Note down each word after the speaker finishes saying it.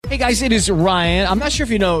Hey guys, it is Ryan. I'm not sure if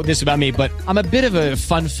you know this about me, but I'm a bit of a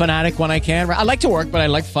fun fanatic when I can. I like to work, but I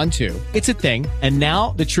like fun too. It's a thing. And now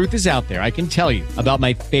the truth is out there. I can tell you about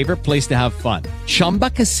my favorite place to have fun. Chumba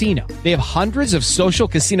Casino. They have hundreds of social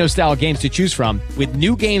casino style games to choose from with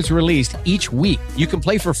new games released each week. You can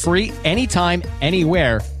play for free anytime,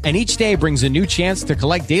 anywhere. And each day brings a new chance to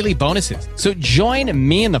collect daily bonuses. So join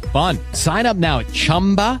me in the fun. Sign up now at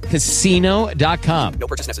ChumbaCasino.com. No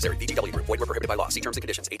purchase necessary. VGW Group. Void where prohibited by law. See terms and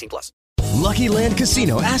conditions. 18+. Lucky Land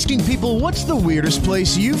Casino, asking people, what's the weirdest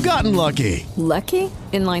place you've gotten lucky? Lucky?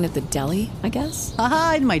 In line at the deli, I guess?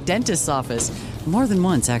 Aha, in my dentist's office. More than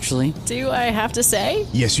once, actually. Do I have to say?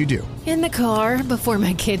 Yes, you do. In the car before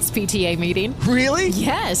my kids' PTA meeting. Really?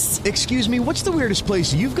 Yes. Excuse me, what's the weirdest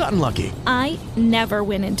place you've gotten lucky? I never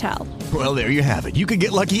win and tell. Well, there you have it. You can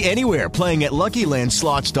get lucky anywhere, playing at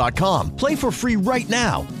LuckyLandSlots.com. Play for free right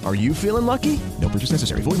now. Are you feeling lucky? No purchase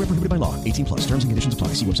necessary. Void where prohibited by law. 18+. Terms and conditions apply.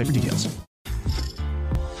 See website for details.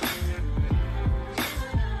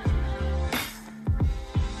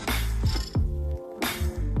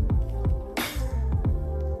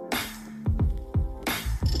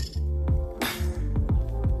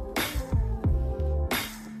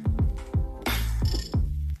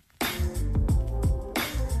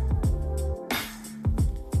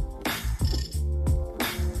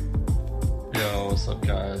 What's up,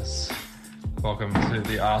 guys? Welcome to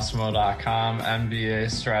the Osmo.com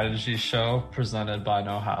NBA Strategy Show presented by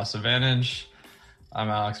No House Advantage. I'm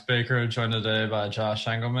Alex Baker, joined today by Josh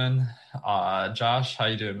Engelman. Josh, how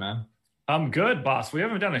you doing, man? I'm good, boss. We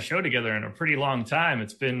haven't done a show together in a pretty long time.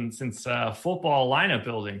 It's been since football lineup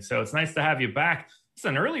building, so it's nice to have you back. It's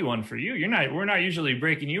an early one for you. We're not usually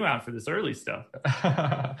breaking you out for this early stuff.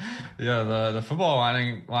 Yeah, the football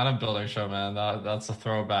lineup building show, man. That's a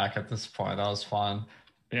throwback at this point. That was fun.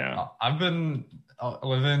 Yeah, I've been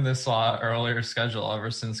living this earlier schedule ever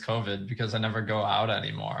since COVID because I never go out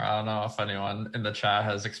anymore. I don't know if anyone in the chat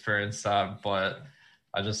has experienced that, but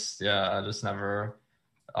I just never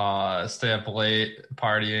stay up late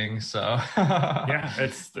partying. So yeah,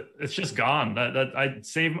 it's just gone. That I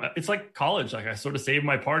save. It's like college. Like I sort of save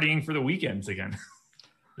my partying for the weekends again.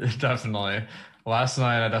 Definitely. Last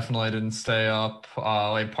night, I definitely didn't stay up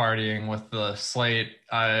late partying with the slate.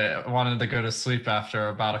 I wanted to go to sleep after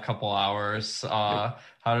about a couple hours. How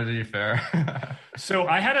did you fare? So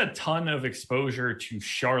I had a ton of exposure to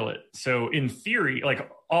Charlotte. So in theory, like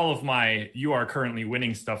all of my "you are currently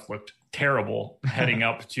winning" stuff looked terrible heading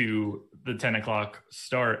up to the 10 o'clock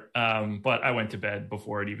start. But I went to bed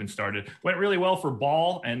before it even started. Went really well for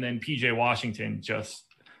Ball, and then PJ Washington just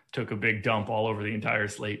took a big dump all over the entire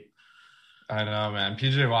slate. I know, man.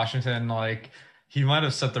 PJ Washington, like, he might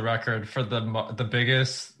have set the record for the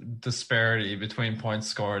biggest disparity between points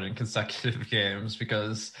scored in consecutive games,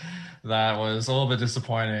 because that was a little bit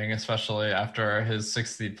disappointing, especially after his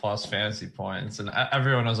 60-plus fantasy points. And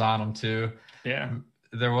everyone was on him, too. Yeah.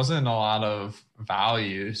 There wasn't a lot of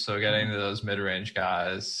value, so getting to those mid-range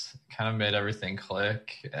guys kind of made everything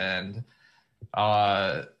click. And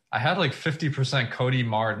I had like 50% Cody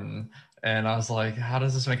Martin, and I was like, how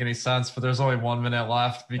does this make any sense? But there's only 1 minute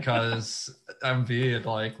left because Embiid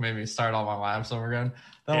like made me start all my lineups over again.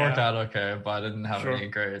 That worked out okay, but I didn't have any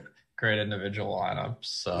great individual lineups.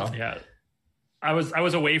 So yeah, I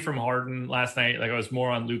was away from Harden last night. Like I was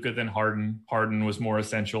more on Luka than Harden. Harden was more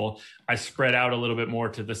essential. I spread out a little bit more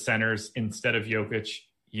to the centers instead of Jokic.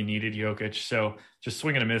 You needed Jokic, so just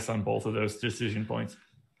swing and a miss on both of those decision points.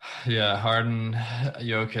 Yeah, Harden,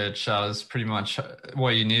 Jokic, was pretty much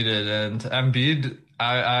what you needed. And Embiid,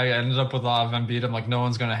 I ended up with a lot of Embiid. I'm like, no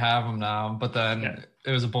one's going to have him now. But then it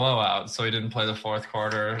was a blowout, so he didn't play the fourth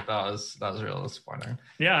quarter. That was real disappointing.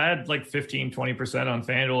 Yeah, I had like 15-20% on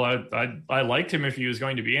FanDuel. I liked him if he was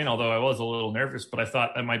going to be in, although I was a little nervous. But I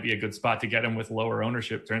thought that might be a good spot to get him with lower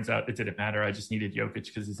ownership. Turns out it didn't matter. I just needed Jokic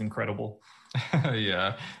because he's incredible.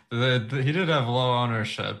 Yeah, he did have low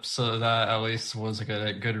ownership, so that at least was a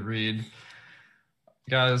good read.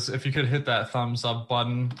 Guys, if you could hit that thumbs up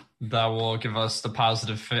button, that will give us the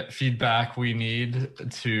positive feedback we need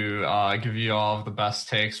to give you all of the best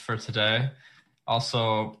takes for today.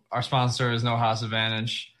 Also, our sponsor is No House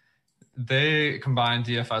Advantage. They combine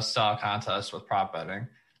DFS style contests with prop betting.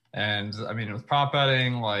 And I mean, with prop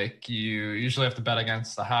betting, like you usually have to bet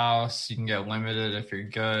against the house. You can get limited if you're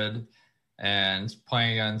good. And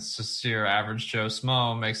playing against just your average Joe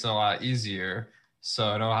Smo makes it a lot easier.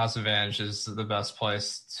 So No House Advantage is the best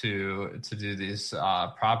place to do these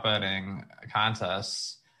prop betting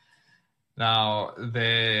contests. Now,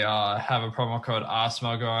 they have a promo code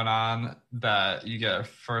OSMO going on that you get a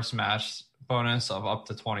first match bonus of up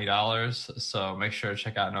to $20. So make sure to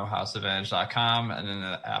check out nohouseadvantage.com and in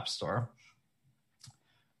the App Store.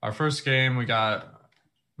 Our first game, we got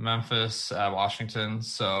Memphis at Washington.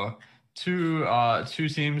 So two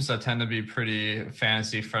teams that tend to be pretty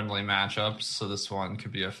fantasy-friendly matchups. So this one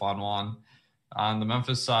could be a fun one. On the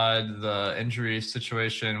Memphis side, the injury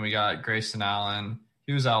situation, we got Grayson Allen.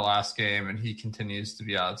 He was out last game, and he continues to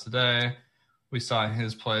be out today. We saw in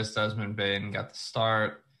his place Desmond Bain got the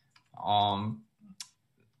start.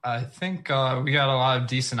 I think we got a lot of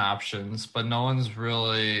decent options, but no one's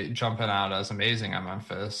really jumping out as amazing at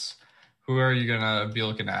Memphis. Who are you going to be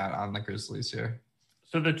looking at on the Grizzlies here?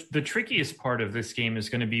 So the trickiest part of this game is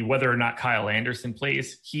going to be whether or not Kyle Anderson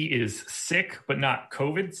plays. He is sick, but not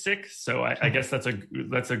COVID sick. So I guess that's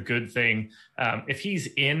a good thing. If he's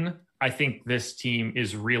in, I think this team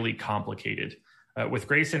is really complicated. With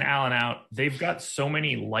Grayson Allen out, they've got so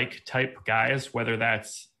many like-type guys, whether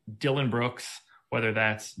that's Dylan Brooks, whether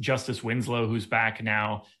that's Justice Winslow, who's back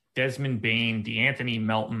now, Desmond Bain, DeAnthony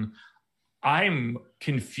Melton. I'm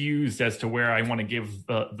confused as to where I want to give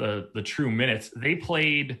the true minutes. They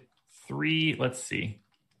played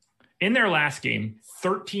in their last game,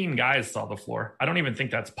 13 guys saw the floor. I don't even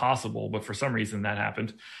think that's possible, but for some reason that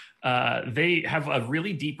happened. They have a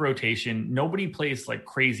really deep rotation. Nobody plays like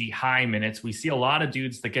crazy high minutes. We see a lot of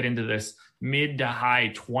dudes that get into this mid to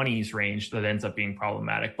high 20s range that ends up being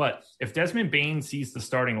problematic. But if Desmond Bain sees the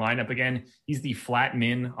starting lineup again, he's the flat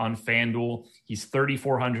min on FanDuel. He's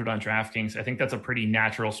 3,400 on DraftKings. I think that's a pretty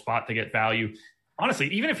natural spot to get value. Honestly,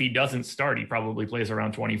 even if he doesn't start, he probably plays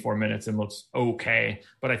around 24 minutes and looks okay.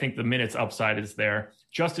 But I think the minutes upside is there.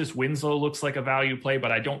 Justice Winslow looks like a value play,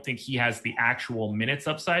 but I don't think he has the actual minutes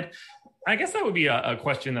upside. I guess that would be a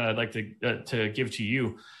question that I'd like to give to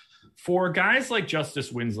you. For guys like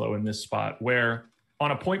Justice Winslow in this spot, where on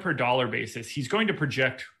a point per dollar basis, he's going to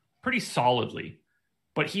project pretty solidly,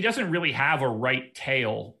 but he doesn't really have a right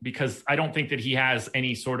tail because I don't think that he has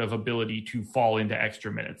any sort of ability to fall into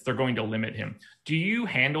extra minutes. They're going to limit him. Do you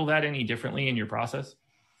handle that any differently in your process?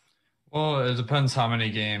 Well, it depends how many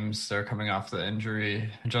games they're coming off the injury.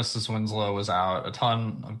 Justice Winslow was out a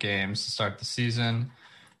ton of games to start the season,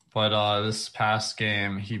 but this past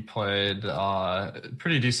game he played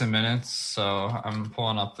pretty decent minutes. So I'm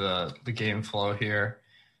pulling up the game flow here.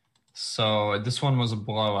 So this one was a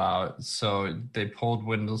blowout. So they pulled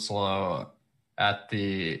Winslow at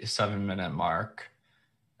the 7-minute mark.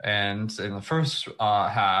 And in the first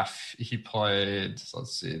half, he played,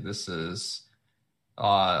 let's see, this is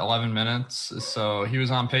 11 minutes. So he was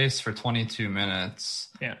on pace for 22 minutes,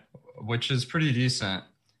 which is pretty decent.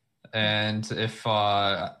 And if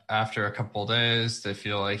after a couple days they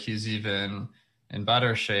feel like he's even in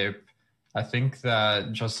better shape, I think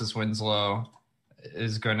that Justice Winslow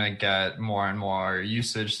is going to get more and more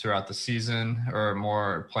usage throughout the season or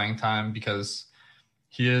more playing time because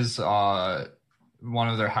he is one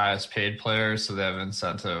of their highest paid players. So they have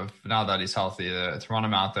incentive now that he's healthy to run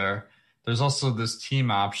him out there. There's also this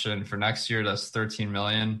team option for next year that's $13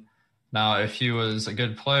 million. Now, if he was a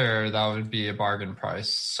good player, that would be a bargain price.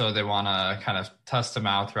 So they want to kind of test him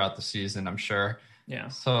out throughout the season, I'm sure. Yeah.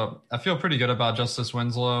 So I feel pretty good about Justice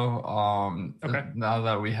Winslow. Okay. Now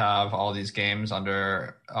that we have all these games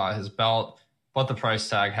under his belt, but the price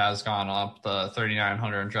tag has gone up. The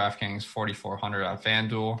 3,900 on DraftKings, 4,400 on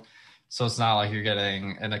FanDuel. So it's not like you're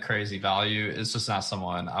getting in a crazy value. It's just not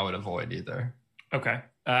someone I would avoid either. Okay.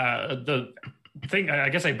 The thing, I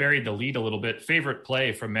guess I buried the lead a little bit. Favorite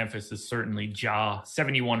play from Memphis is certainly Ja,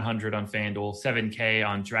 7,100 on FanDuel, 7K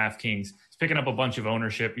on DraftKings. He's picking up a bunch of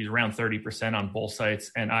ownership. He's around 30% on both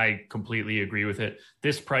sites, and I completely agree with it.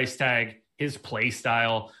 This price tag, his play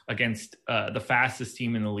style against the fastest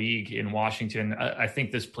team in the league in Washington, I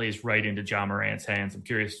think this plays right into Ja Morant's hands. I'm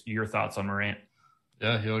curious your thoughts on Morant.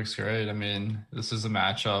 Yeah, he looks great. I mean, this is a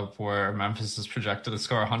matchup where Memphis is projected to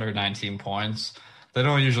score 119 points. They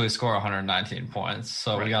don't usually score 119 points,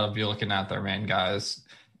 so we got to be looking at their main guys.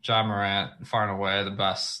 Ja Morant, far and away the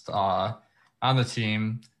best on the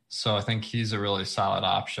team, so I think he's a really solid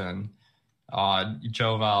option.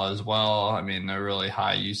 Joe Val as well. I mean, they're really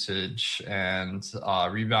high usage and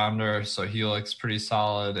rebounder, so he looks pretty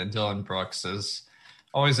solid. And Dylan Brooks is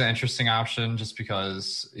always an interesting option just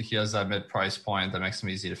because he has that mid-price point that makes him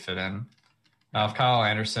easy to fit in. Now, if Kyle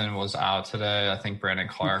Anderson was out today, I think Brandon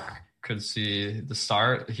Clark could see the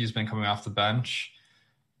start. He's been coming off the bench,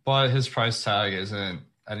 but his price tag isn't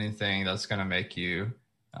anything that's going to make you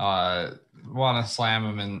want to slam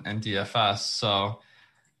him in DFS. So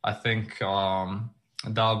I think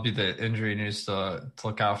that'll be the injury news to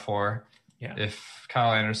look out for. If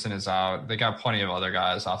Kyle Anderson is out, they got plenty of other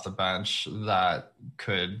guys off the bench that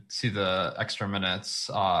could see the extra minutes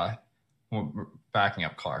backing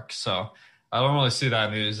up Clark. So I don't really see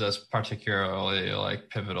that news as particularly like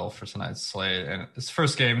pivotal for tonight's slate. And it's the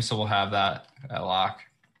first game, so we'll have that at lock.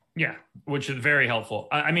 Yeah, which is very helpful.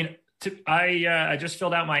 I just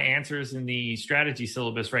filled out my answers in the strategy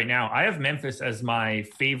syllabus right now. I have Memphis as my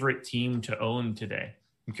favorite team to own today.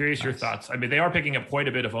 I'm curious your thoughts. I mean, they are picking up quite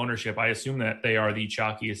a bit of ownership. I assume that they are the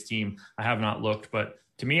chalkiest team. I have not looked, but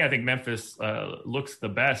to me, I think Memphis looks the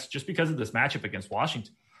best just because of this matchup against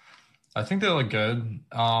Washington. I think they look good.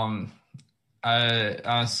 I'm kind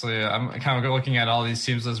of looking at all these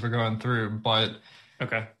teams as we're going through, but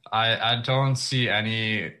okay, I don't see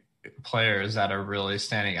any players that are really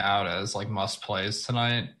standing out as like must plays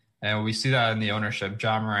tonight. And we see that in the ownership.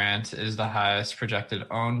 John Morant is the highest projected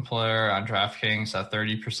owned player on DraftKings at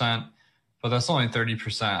 30%, but that's only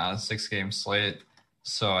 30% on a 6-game slate.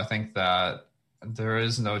 So I think that there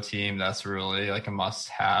is no team that's really like a must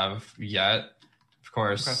have yet. Of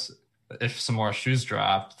course, if some more shoes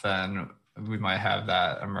drop, then we might have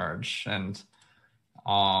that emerge. And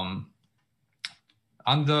on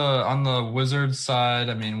the Wizards side,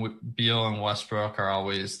 I mean, Beal and Westbrook are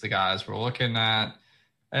always the guys we're looking at.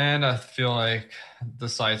 And I feel like the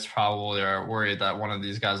sites probably are worried that one of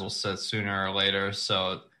these guys will sit sooner or later.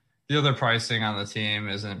 So the other pricing on the team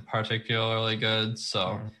isn't particularly good.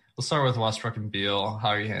 So we'll start with Westbrook and Beal.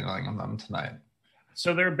 How are you handling them tonight?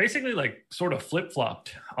 So they're basically like sort of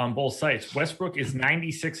flip-flopped on both sites. Westbrook is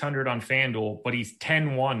 9,600 on FanDuel, but he's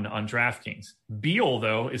 10-1 on DraftKings. Beal,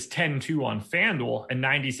 though, is 10-2 on FanDuel and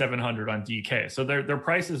 9,700 on DK. So their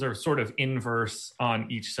prices are sort of inverse on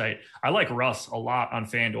each site. I like Russ a lot on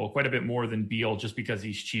FanDuel, quite a bit more than Beal just because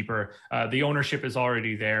he's cheaper. The ownership is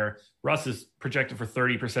already there. Russ is projected for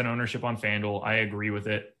 30% ownership on FanDuel. I agree with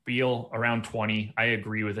it. Beal around 20. I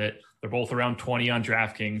agree with it. They're both around 20 on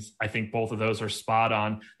DraftKings. I think both of those are spot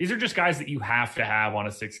on. These are just guys that you have to have on a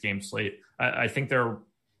 6-game slate. I think they're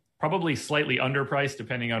probably slightly underpriced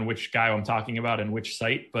depending on which guy I'm talking about and which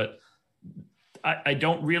site, but I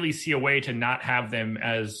don't really see a way to not have them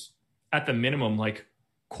as, at the minimum, like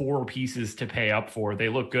core pieces to pay up for. They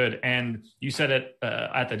look good. And you said it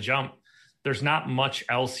at the jump, there's not much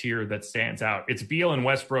else here that stands out. It's Beal and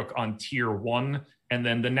Westbrook on tier 1. And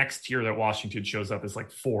then the next tier that Washington shows up is like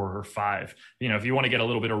 4 or 5. You know, if you want to get a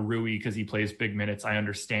little bit of Rui because he plays big minutes, I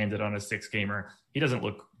understand it on a 6-gamer. He doesn't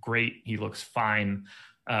look great. He looks fine.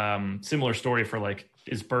 Similar story for like,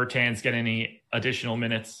 is Bertans get any additional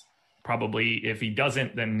minutes? Probably. If he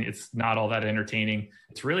doesn't, then it's not all that entertaining.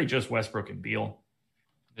 It's really just Westbrook and Beal.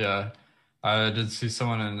 Yeah. I did see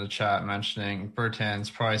someone in the chat mentioning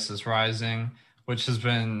Bertans' price is rising, which has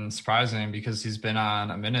been surprising because he's been on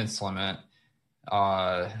a minutes limit.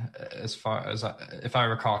 As far as if I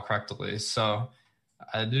recall correctly. So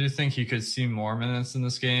I do think he could see more minutes in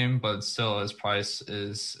this game, but still his price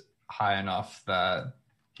is high enough that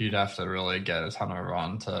he'd have to really get a ton of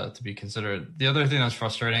run to be considered. The other thing that's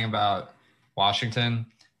frustrating about Washington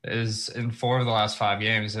is in 4 of the last 5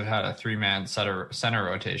 games, they've had a 3-man center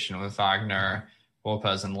rotation with Wagner,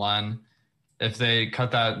 Lopez, and Len. If they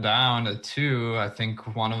cut that down to 2, I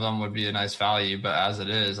think one of them would be a nice value. But as it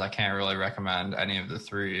is, I can't really recommend any of the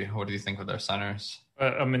 3. What do you think with their centers?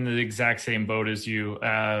 I'm in the exact same boat as you.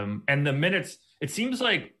 And the minutes, it seems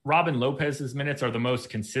like Robin Lopez's minutes are the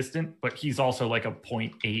most consistent, but he's also like a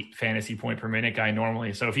 0.8 fantasy point per minute guy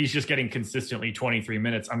normally. So if he's just getting consistently 23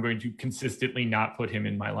 minutes, I'm going to consistently not put him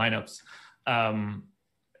in my lineups.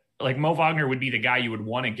 Like Mo Wagner would be the guy you would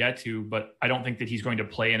want to get to, but I don't think that he's going to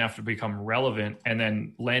play enough to become relevant. And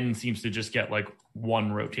then Len seems to just get like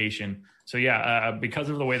 1 rotation. So yeah, because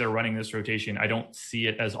of the way they're running this rotation, I don't see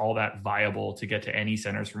it as all that viable to get to any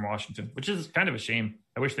centers from Washington, which is kind of a shame.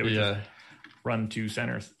 I wish they would just run 2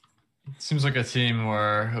 centers. It seems like a team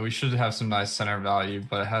where we should have some nice center value,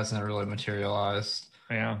 but it hasn't really materialized.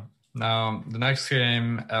 Yeah. Now, the next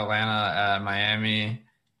game, Atlanta at Miami.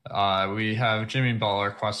 We have Jimmy Butler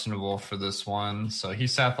questionable for this one. So he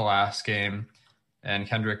sat the last game, and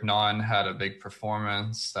Kendrick Nunn had a big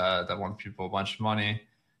performance that won people a bunch of money.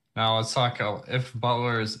 Now let's talk if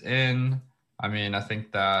Butler is in. I mean, I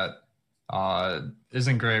think that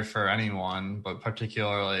isn't great for anyone, but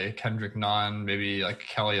particularly Kendrick Nunn, maybe like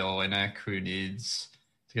Kelly Olynyk, who needs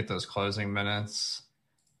to get those closing minutes.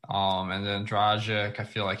 And then Dragic, I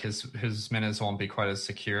feel like his minutes won't be quite as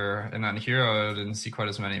secure. And then Hero didn't see quite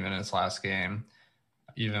as many minutes last game,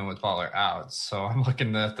 even with Butler out. So I'm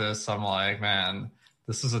looking at this, I'm like, man,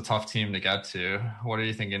 this is a tough team to get to. What are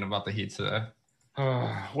you thinking about the Heat today?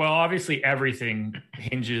 Well, obviously everything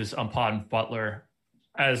hinges upon Butler.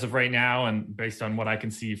 as of right now, and based on what I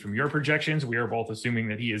can see from your projections, we are both assuming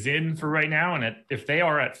that he is in for right now. And if they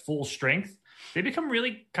are at full strength, they become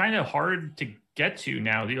really kind of hard to get to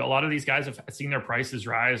now. A lot of these guys have seen their prices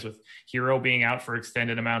rise with Hero being out for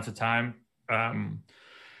extended amounts of time.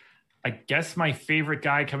 I guess my favorite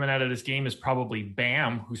guy coming out of this game is probably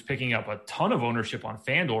Bam, who's picking up a ton of ownership on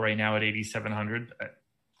FanDuel right now at 8,700. I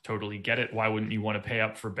totally get it. Why wouldn't you want to pay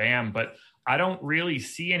up for Bam? But I don't really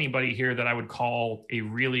see anybody here that I would call a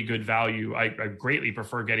really good value. I greatly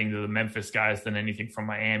prefer getting to the Memphis guys than anything from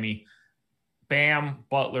Miami. Bam,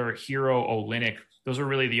 Butler, Hero, Olynyk. Those are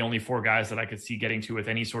really the only four guys that I could see getting to with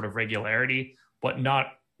any sort of regularity, but not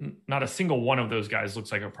a single one of those guys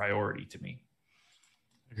looks like a priority to me.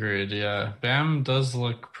 Agreed. Yeah. Bam does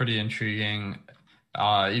look pretty intriguing,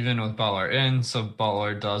 even with Butler in. So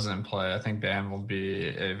Butler doesn't play. I think Bam will be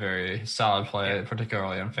a very solid play,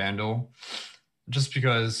 particularly on FanDuel, just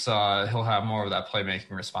because he'll have more of that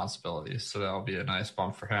playmaking responsibility. So that'll be a nice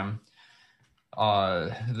bump for him.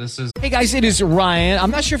 Hey guys, it is Ryan. I'm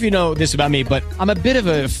not sure if you know this about me, but I'm a bit of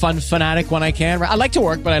a fun fanatic when I can. I like to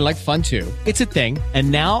work, but I like fun too. It's a thing. And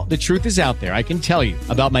now the truth is out there. I can tell you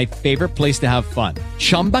about my favorite place to have fun.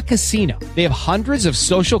 Chumba Casino. They have hundreds of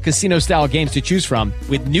social casino style games to choose from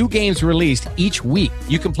with new games released each week.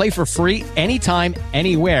 You can play for free anytime,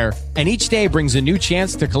 anywhere. And each day brings a new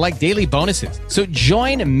chance to collect daily bonuses. So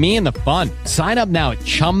join me in the fun. Sign up now at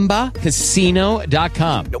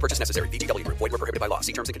ChumbaCasino.com. No purchase necessary. VGW Group. Void where prohibited by law.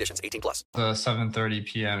 See terms and conditions. 18+. The 7:30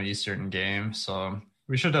 p.m. Eastern game, so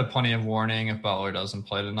we should have plenty of warning if Butler doesn't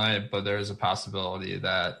play tonight, but there is a possibility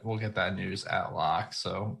that we'll get that news at lock,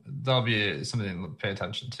 so that'll be something to pay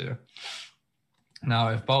attention to. Now,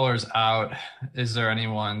 if Butler's out, is there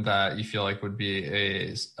anyone that you feel like would be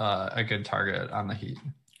a good target on the Heat?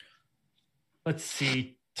 Let's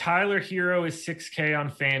see. Tyler Hero is 6K on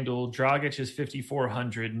FanDuel. Dragic is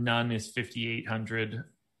 5,400. Nunn is 5,800.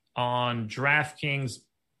 On DraftKings,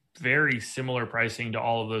 very similar pricing to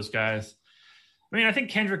all of those guys. I mean, I think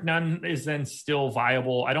Kendrick Nunn is then still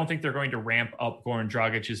viable. I don't think they're going to ramp up Goran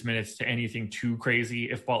Dragic's minutes to anything too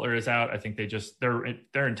crazy if Butler is out. I think they just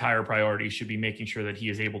their entire priority should be making sure that he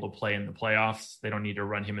is able to play in the playoffs. They don't need to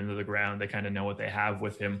run him into the ground. They kind of know what they have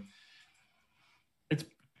with him. It's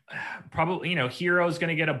probably, Hero is going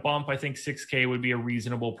to get a bump. I think 6K would be a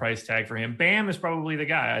reasonable price tag for him. Bam is probably the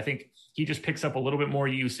guy. I think he just picks up a little bit more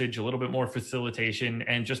usage, a little bit more facilitation,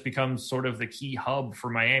 and just becomes sort of the key hub for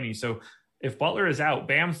Miami. So if Butler is out,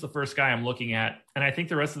 Bam's the first guy I'm looking at. And I think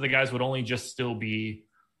the rest of the guys would only just still be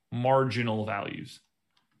marginal values.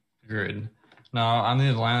 Agreed. Now, on the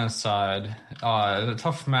Atlanta side, the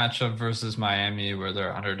tough matchup versus Miami where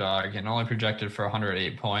they're underdog and only projected for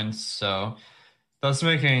 108 points. So that's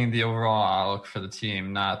making the overall outlook for the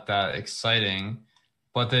team not that exciting.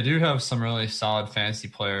 But they do have some really solid fantasy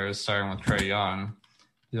players, starting with Trae Young.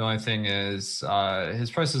 The only thing is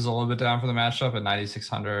his price is a little bit down for the matchup at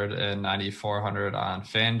 9,600 and 9,400 on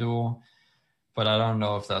FanDuel. But I don't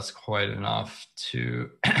know if that's quite enough to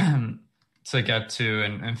to get to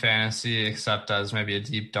in fantasy, except as maybe a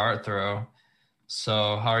deep dart throw.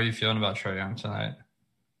 So how are you feeling about Trae Young tonight?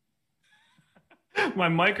 My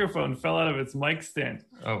microphone fell out of its mic stand.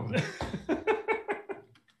 Oh.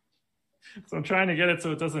 So I'm trying to get it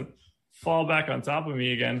so it doesn't fall back on top of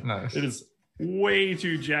me again. Nice. It is way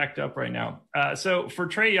too jacked up right now. So for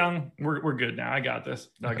Trae Young, we're good now. I got this.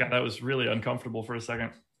 Okay. God, that was really uncomfortable for a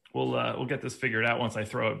second. We'll get this figured out once I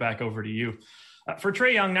throw it back over to you. For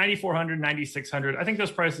Trae Young, 9,400, 9,600. I think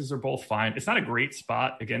those prices are both fine. It's not a great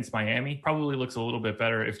spot against Miami. Probably looks a little bit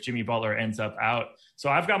better if Jimmy Butler ends up out. So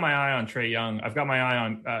I've got my eye on Trae Young. I've got my eye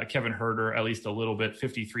on Kevin Huerter, at least a little bit,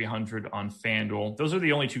 5,300 on FanDuel. Those are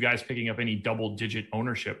the only two guys picking up any double-digit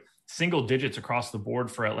ownership. Single digits across the board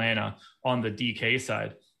for Atlanta on the DK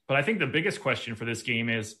side. But I think the biggest question for this game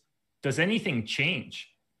is, does anything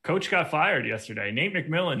change? Coach got fired yesterday. Nate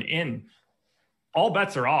McMillan in. All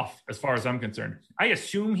bets are off as far as I'm concerned. I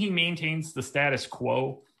assume he maintains the status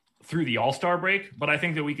quo through the All-Star break, but I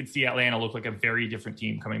think that we could see Atlanta look like a very different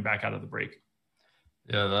team coming back out of the break.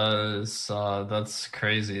 Yeah, that's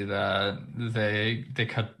crazy that they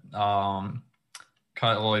cut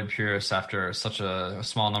Lloyd Pierce after such a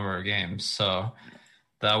small number of games. So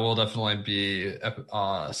that will definitely be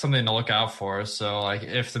something to look out for. So like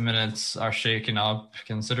if the minutes are shaken up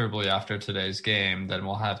considerably after today's game, then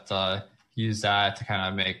we'll have to use that to kind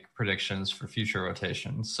of make predictions for future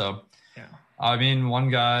rotations. So, yeah, I mean, one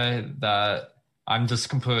guy that I'm just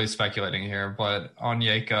completely speculating here, but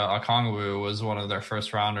Onyeka Okongwu was one of their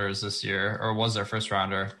first rounders this year, or was their first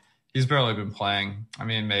rounder. He's barely been playing. I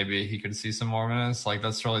mean, maybe he could see some more minutes. Like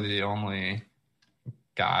that's really the only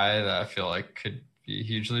guy that I feel like could, be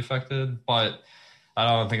hugely affected, but I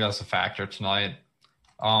don't think that's a factor tonight.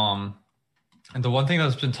 And the one thing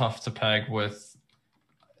that's been tough to peg with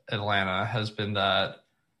Atlanta has been that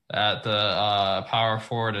at the power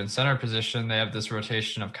forward and center position, they have this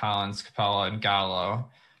rotation of Collins, Capella, and Gallo.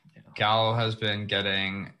 Gallo has been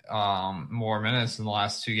getting more minutes in the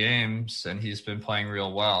last 2 games, and he's been playing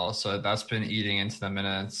real well. So that's been eating into the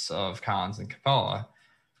minutes of Collins and Capella.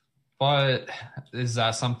 But is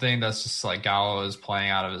that something that's just like Gallo is playing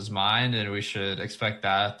out of his mind, and we should expect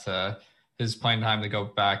that his playing time to go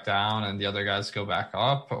back down and the other guys go back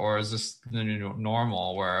up? Or is this the new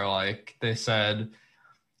normal where, like they said,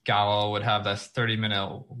 Gallo would have that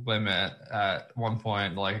 30-minute limit at one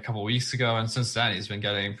point, like a couple weeks ago, and since then he's been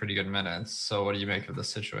getting pretty good minutes. So what do you make of this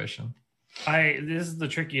situation? This is the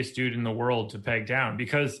trickiest dude in the world to peg down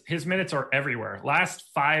because his minutes are everywhere. Last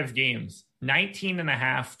 5 games, 19 and a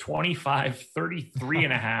half, 25, 33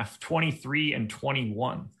 and a half, 23, and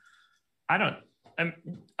 21. I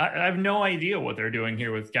have no idea what they're doing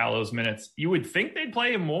here with Gallo's minutes. You would think they'd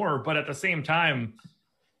play him more, but at the same time,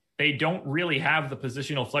 they don't really have the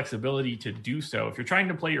positional flexibility to do so. If you're trying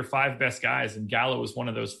to play your 5 best guys and Gallo is one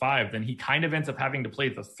of those 5, then he kind of ends up having to play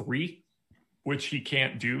the 3, which he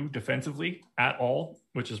can't do defensively at all,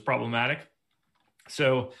 which is problematic.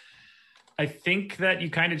 So I think that you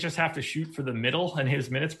kind of just have to shoot for the middle in his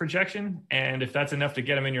minutes projection. And if that's enough to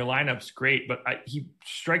get him in your lineups, great. But he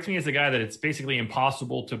strikes me as a guy that it's basically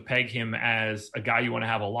impossible to peg him as a guy you want to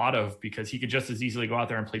have a lot of, because he could just as easily go out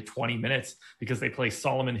there and play 20 minutes because they play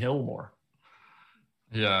Solomon Hill more.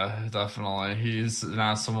 Yeah, definitely. He's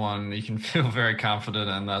not someone you can feel very confident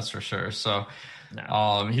in, that's for sure. So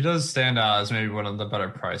no. He does stand out as maybe one of the better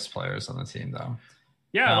price players on the team, though.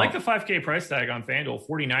 Yeah, I like the 5K price tag on FanDuel,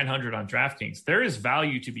 4,900 on DraftKings. There is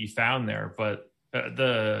value to be found there, but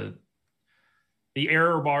the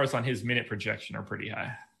error bars on his minute projection are pretty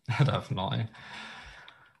high. Definitely.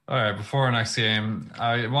 All right, before our next game,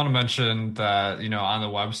 I want to mention that, on the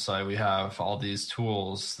website, we have all these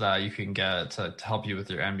tools that you can get to help you with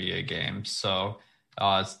your NBA games. So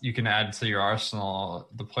you can add to your arsenal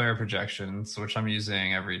the player projections, which I'm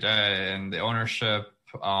using every day, and the ownership,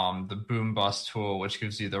 the boom bust tool, which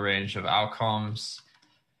gives you the range of outcomes.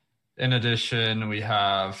 In addition, we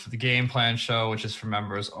have the game plan show, which is for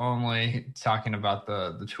members only, talking about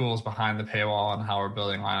the tools behind the paywall and how we're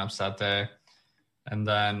building lineups that day. And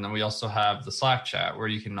then we also have the Slack chat where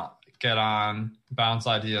you can get on, bounce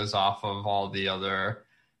ideas off of all the other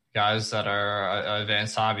guys that are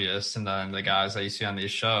advanced hobbyists, and then the guys that you see on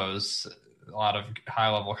these shows, a lot of high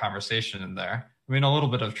level conversation in there. I mean, a little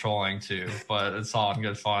bit of trolling too, but it's all in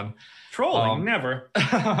good fun. Trolling, never.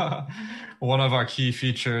 One of our key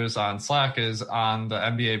features on Slack is on the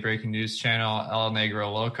NBA Breaking News channel, El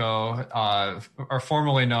Negro Loco, or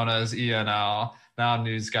formerly known as ENL, now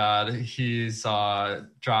News God. He's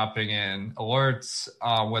dropping in alerts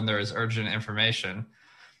when there is urgent information.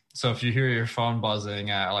 So if you hear your phone buzzing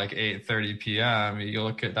at like 8:30 p.m., you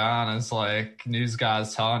look it down, it's like News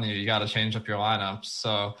God's telling you got to change up your lineups.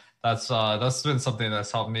 So that's been something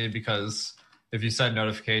that's helped me, because if you set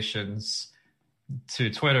notifications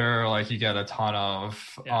to Twitter, like you get a ton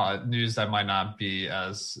of news that might not be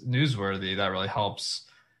as newsworthy. That really helps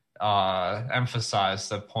emphasize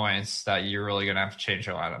the points that you're really going to have to change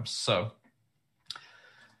your lineups. So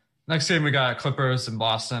next game, we got Clippers in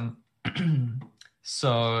Boston.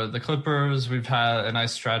 So the Clippers, we've had a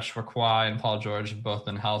nice stretch where Kawhi and Paul George have both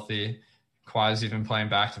been healthy. Kawhi's even playing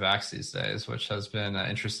back-to-backs these days, which has been an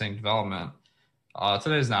interesting development.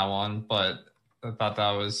 Today's not one, but I thought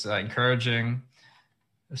that was encouraging.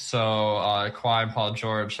 So Kawhi and Paul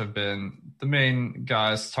George have been the main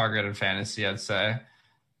guys targeted in fantasy, I'd say.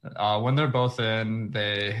 When they're both in,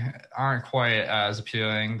 they aren't quite as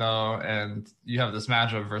appealing, though. And you have this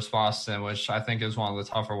matchup versus Boston, which I think is one of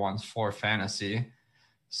the tougher ones for fantasy.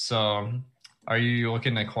 So are you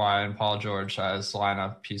looking at Kawhi and Paul George as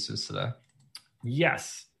lineup pieces today?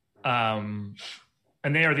 Yes.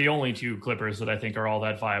 And they are the only 2 Clippers that I think are all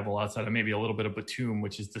that viable outside of maybe a little bit of Batum,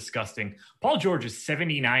 which is disgusting. Paul George is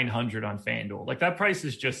 7,900 on FanDuel. Like, that price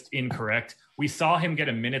is just incorrect. We saw him get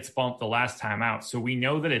a minutes bump the last time out, so we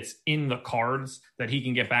know that it's in the cards that he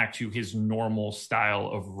can get back to his normal style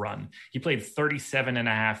of run. He played 37 and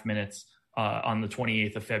a half minutes on the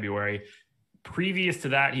 28th of February. Previous to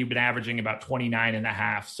that, he'd been averaging about 29 and a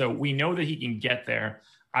half. So we know that he can get there.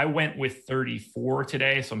 I went with 34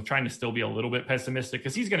 today, so I'm trying to still be a little bit pessimistic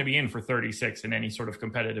because he's going to be in for 36 in any sort of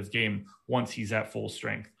competitive game once he's at full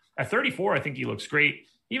strength. At 34, I think he looks great.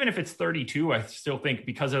 Even if it's 32, I still think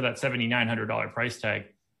because of that $7,900 price tag,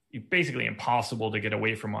 basically impossible to get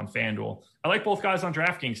away from on FanDuel. I like both guys on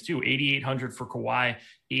DraftKings too. 8,800 for Kawhi,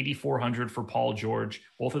 8,400 for Paul George.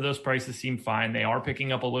 Both of those prices seem fine. They are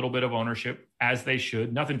picking up a little bit of ownership, as they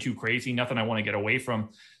should. Nothing too crazy, nothing I want to get away from.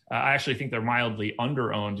 I actually think they're mildly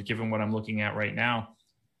under-owned given what I'm looking at right now.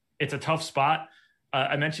 It's a tough spot.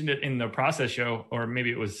 I mentioned it in the process show, or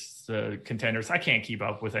maybe it was the contenders. I can't keep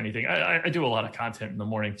up with anything. I do a lot of content in the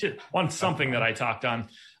morning too, on something that I talked on.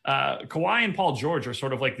 Kawhi and Paul George are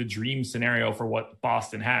sort of like the dream scenario for what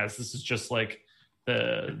Boston has. This is just like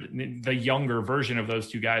the younger version of those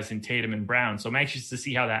two guys in Tatum and Brown. So I'm anxious to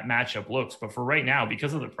see how that matchup looks. But for right now,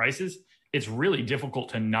 because of the prices, it's really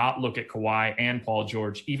difficult to not look at Kawhi and Paul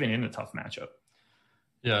George, even in a tough matchup.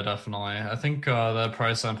 Yeah, definitely. I think the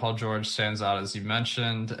price on Paul George stands out, as you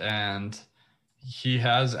mentioned, and he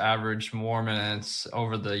has averaged more minutes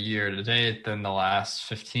over the year to date than the last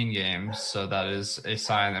 15 games. So that is a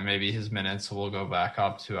sign that maybe his minutes will go back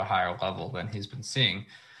up to a higher level than he's been seeing.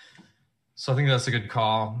 So I think that's a good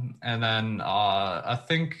call. And then I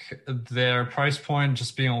think their price point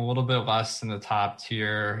just being a little bit less in the top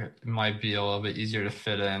tier might be a little bit easier to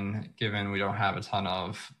fit in, given we don't have a ton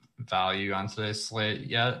of value on today's slate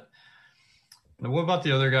yet. What about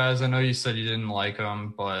the other guys? I know you said you didn't like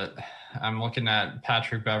them, but I'm looking at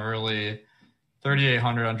Patrick Beverly,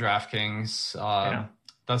 3,800 on DraftKings.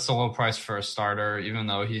 That's a low price for a starter, even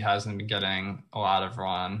though he hasn't been getting a lot of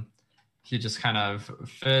run. He just kind of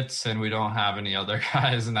fits, and we don't have any other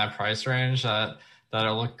guys in that price range that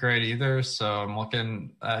look great either. So I'm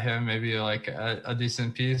looking at him maybe like a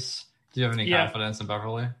decent piece. Do you have any confidence in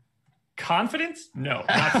Beverly? Confidence? No,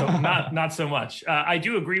 not so much. I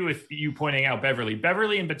do agree with you pointing out Beverly.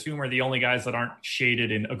 Beverly and Batum are the only guys that aren't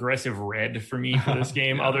shaded in aggressive red for me for this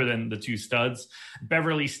game, other than the two studs.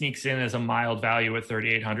 Beverly sneaks in as a mild value at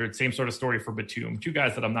 3,800. Same sort of story for Batum. Two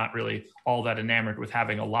guys that I'm not really all that enamored with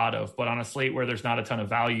having a lot of, but on a slate where there's not a ton of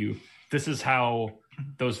value, this is how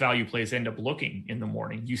those value plays end up looking in the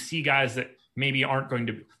morning. You see guys that maybe aren't going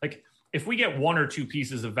to like. If we get one or two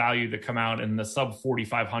pieces of value that come out in the sub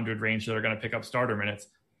 4,500 range that are going to pick up starter minutes,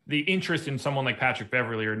 the interest in someone like Patrick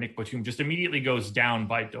Beverly or Nick Batum just immediately goes down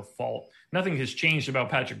by default. Nothing has changed about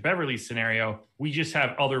Patrick Beverly's scenario. We just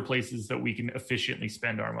have other places that we can efficiently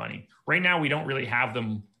spend our money. Right now, we don't really have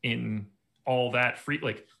them in all that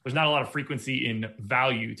there's not a lot of frequency in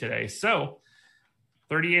value today. So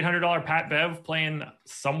 $3,800 Pat Bev playing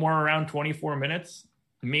somewhere around 24 minutes,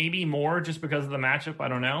 maybe more just because of the matchup. I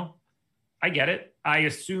don't know. I get it. I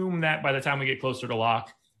assume that by the time we get closer to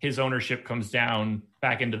lock, his ownership comes down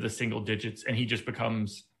back into the single digits, and he just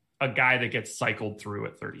becomes a guy that gets cycled through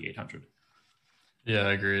at 3,800. Yeah,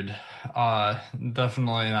 agreed.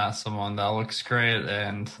 Definitely not someone that looks great,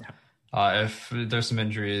 and if there's some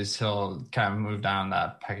injuries, he'll kind of move down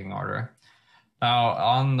that pecking order. Now,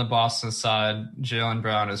 on the Boston side, Jaylen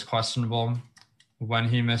Brown is questionable. When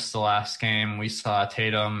he missed the last game, we saw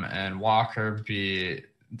Tatum and Walker be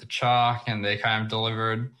the chalk, and they kind of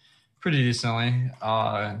delivered pretty decently.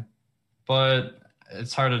 But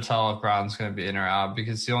it's hard to tell if Brown's going to be in or out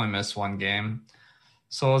because he only missed one game.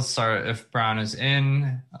 So let's start. If Brown is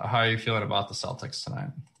in, how are you feeling about the Celtics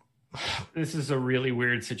tonight? This is a really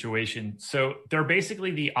weird situation. So they're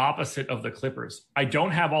basically the opposite of the Clippers. I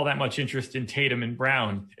don't have all that much interest in Tatum and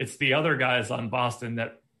Brown. It's the other guys on Boston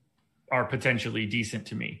that are potentially decent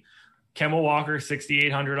to me. Kemba Walker,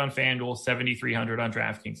 6,800 on FanDuel, 7,300 on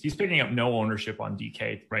DraftKings. He's picking up no ownership on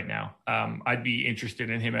DK right now. I'd be interested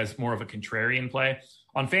in him as more of a contrarian play.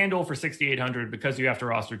 On FanDuel for 6,800, because you have to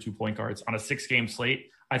roster 2 point guards on a 6-game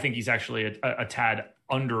slate, I think he's actually a tad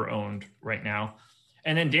under-owned right now.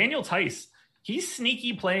 And then Daniel Tice, he's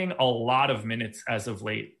sneaky playing a lot of minutes as of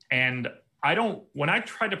late. And when I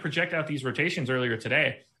tried to project out these rotations earlier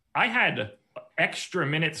today, I had extra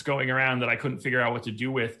minutes going around that I couldn't figure out what to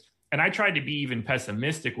do with. And I tried to be even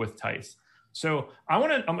pessimistic with Tice. So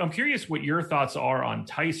I'm curious what your thoughts are on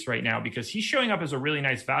Tice right now, because he's showing up as a really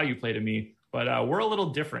nice value play to me, but we're a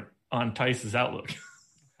little different on Tice's outlook.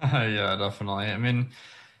 Yeah, definitely. I mean,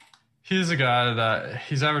 he's a guy that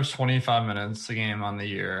he's averaged 25 minutes a game on the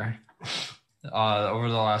year. Over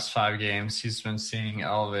the last 5 games, he's been seeing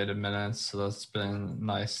elevated minutes. So that's been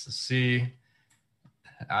nice to see.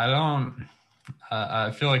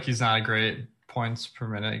 I feel like he's not a great points per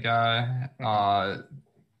minute guy,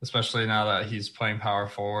 especially now that he's playing power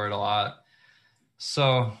forward a lot.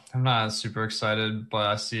 So I'm not super excited, but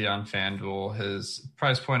I see on FanDuel his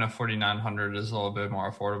price point of 4,900 is a little bit more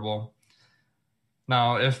affordable.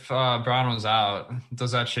 Now, if Brown was out,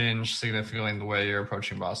 does that change significantly the way you're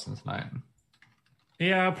approaching Boston tonight?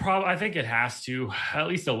 Yeah, I think it has to, at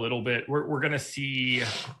least a little bit. We're going to see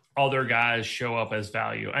other guys show up as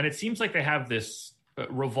value. And it seems like they have this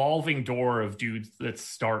revolving door of dudes that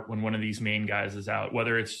start when one of these main guys is out,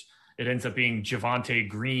 whether it ends up being Javonte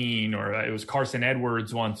Green, or it was Carson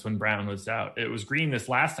Edwards once when Brown was out. It was Green this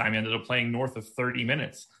last time. He ended up playing north of 30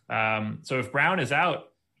 minutes. So if Brown is out,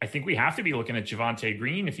 I think we have to be looking at Javonte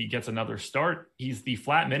Green. If he gets another start, he's the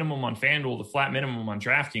flat minimum on FanDuel, the flat minimum on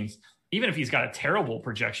DraftKings. Even if he's got a terrible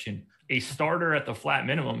projection, a starter at the flat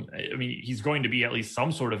minimum, I mean, he's going to be at least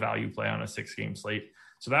some sort of value play on a 6-game slate.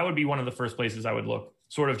 So that would be one of the first places I would look,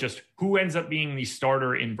 sort of just who ends up being the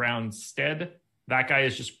starter in Brown's stead. That guy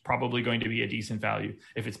is just probably going to be a decent value.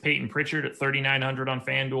 If it's Peyton Pritchard at 3,900 on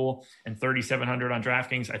FanDuel and 3,700 on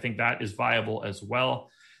DraftKings, I think that is viable as well.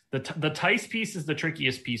 The Tice piece is the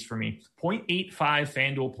trickiest piece for me. 0.85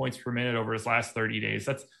 FanDuel points per minute over his last 30 days.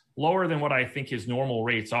 That's lower than what I think his normal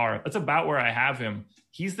rates are. That's about where I have him.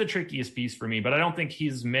 He's the trickiest piece for me, but I don't think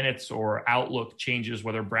his minutes or outlook changes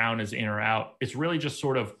whether Brown is in or out. It's really just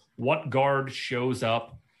sort of what guard shows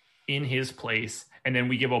up in his place. And then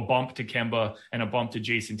we give a bump to Kemba and a bump to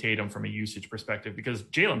Jason Tatum from a usage perspective, because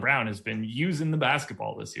Jaylen Brown has been using the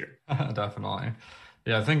basketball this year. Definitely.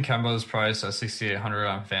 Yeah, I think Kemba's price at 6,800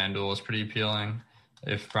 on FanDuel is pretty appealing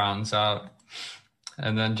if Brown's out.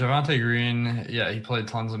 And then Javonte Green, yeah, he played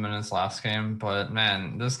tons of minutes last game, but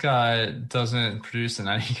man, this guy doesn't produce in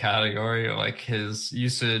any category. Like, his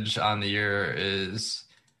usage on the year is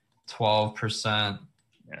 12%.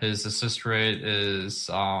 Yeah. His assist rate is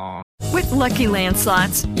With Lucky Land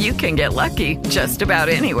Slots, you can get lucky just about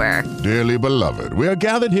anywhere. Dearly beloved, we are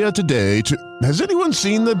gathered here today to... Has anyone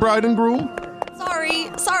seen the bride and groom?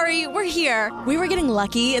 Sorry, we're here. We were getting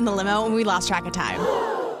lucky in the limo and we lost track of time.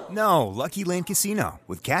 No, Lucky Land Casino,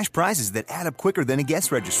 with cash prizes that add up quicker than a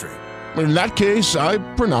guest registry. In that case, I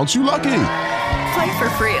pronounce you lucky. Play for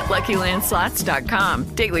free at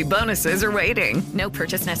LuckyLandSlots.com. Daily bonuses are waiting. No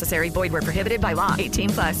purchase necessary. Void where prohibited by law.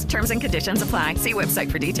 18+. Terms and conditions apply. See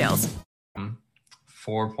website for details.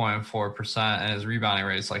 4.4%, and his rebounding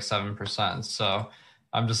rate is like 7%. So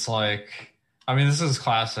I'm just like... I mean, this is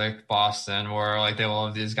classic Boston, where like they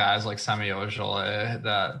love these guys like Semi Ojeleye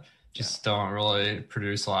that just don't really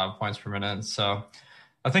produce a lot of points per minute. So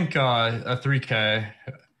I think a 3K,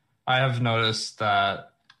 I have noticed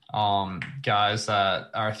that guys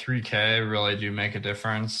that are 3K really do make a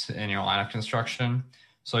difference in your lineup construction.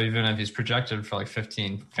 So even if he's projected for like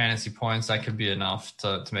 15 fantasy points, that could be enough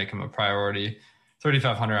to make him a priority.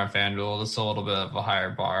 3,500 on FanDuel, that's a little bit of a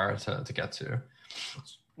higher bar to get to.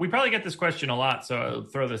 We probably get this question a lot, so I'll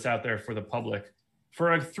throw this out there for the public.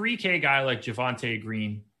 For a 3K guy like Javonte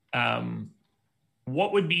Green,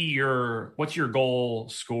 what's your goal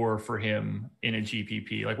score for him in a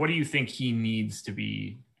GPP? Like, what do you think he needs to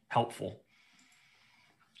be helpful?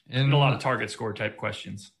 In a lot of target score type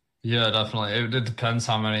questions. Yeah, definitely. It depends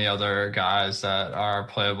how many other guys that are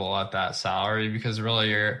playable at that salary, because really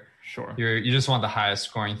you just want the highest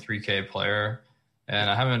scoring 3K player. And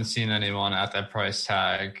I haven't seen anyone at that price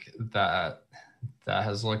tag that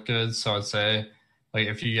has looked good. So I'd say, like,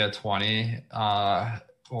 if you get 20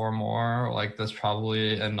 or more, like, that's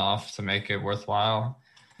probably enough to make it worthwhile.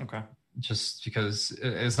 Okay. Just because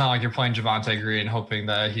it's not like you're playing Javonte Green hoping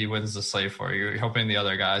that he wins the slate for you. You're hoping the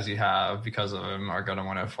other guys you have because of him are going to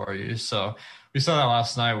win it for you. So we saw that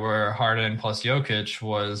last night where Harden plus Jokic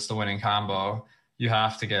was the winning combo. You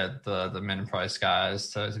have to get the min price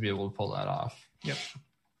guys to be able to pull that off. Yep.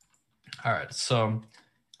 All right. So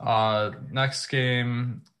next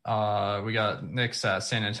game, we got Knicks at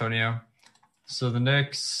San Antonio. So the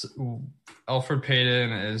Knicks, Elfrid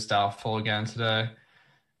Payton is doubtful again today.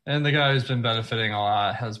 And the guy who's been benefiting a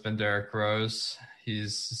lot has been Derrick Rose.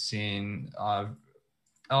 He's seen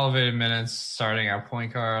elevated minutes starting at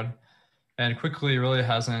point guard and quickly really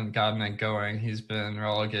hasn't gotten it going. He's been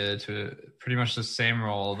relegated to pretty much the same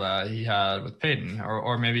role that he had with Payton,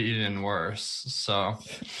 or maybe even worse. So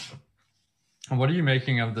what are you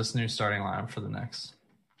making of this new starting lineup for the Knicks?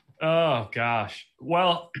 Oh, gosh.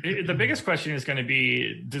 Well, the biggest question is going to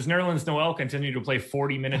be, does Nerlens Noel continue to play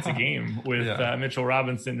 40 minutes a game with Mitchell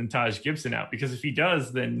Robinson and Taj Gibson out? Because if he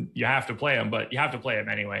does, then you have to play him, but you have to play him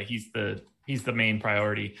anyway. He's the main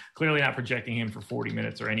priority. Clearly not projecting him for 40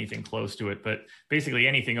 minutes or anything close to it, but basically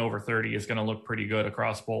anything over 30 is going to look pretty good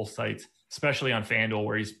across both sites, especially on FanDuel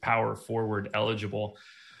where he's power forward eligible.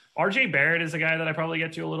 RJ Barrett is a guy that I probably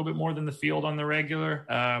get to a little bit more than the field on the regular.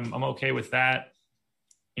 I'm okay with that.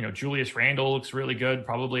 You know, Julius Randle looks really good,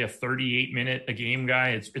 probably a 38-minute a game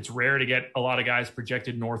guy. It's rare to get a lot of guys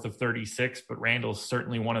projected north of 36, but Randle's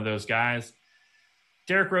certainly one of those guys.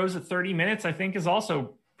 Derrick Rose at 30 minutes, I think, is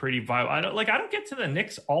also pretty viable. I don't get to the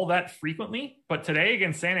Knicks all that frequently, but today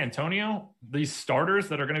against San Antonio, these starters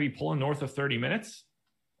that are going to be pulling north of 30 minutes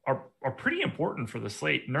are pretty important for the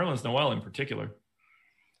slate. Nerlens Noel in particular.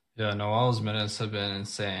 Yeah, Noel's minutes have been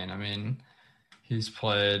insane. I mean, he's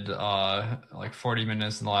played like 40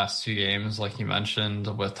 minutes in the last 2 games, like you mentioned,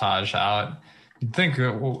 with Taj out. You'd think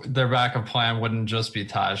their backup plan wouldn't just be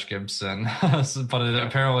Taj Gibson, but it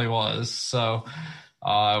apparently was. So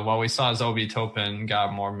while we saw Obi Toppin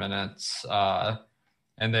got more minutes,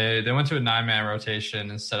 and they went to a 9-man rotation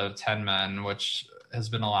instead of 10 men, which has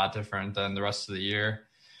been a lot different than the rest of the year.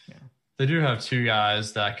 Yeah. They do have 2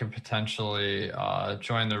 guys that could potentially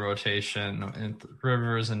join the rotation,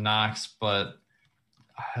 Rivers and Knox, but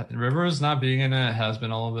Rivers not being in it has been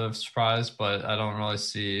a little bit of a surprise, but I don't really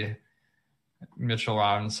see Mitchell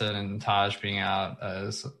Robinson and Taj being out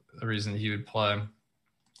as a reason he would play.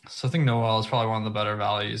 So I think Noel is probably one of the better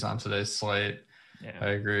values on today's slate. Yeah. I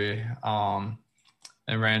agree. And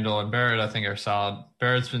Randall and Barrett, I think, are solid.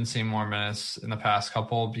 Barrett's been seeing more minutes in the past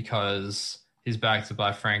couple because he's backed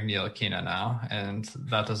by Frank Ntilikina now, and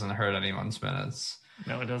that doesn't hurt anyone's minutes.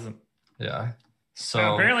 No, it doesn't. Yeah.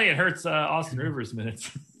 So apparently it hurts Austin Rivers' minutes.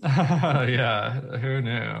 Yeah, who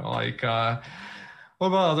knew? Like, what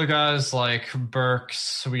about other guys like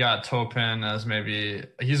Burks? We got Toppin as maybe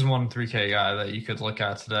he's one 3K guy that you could look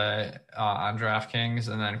at today on DraftKings.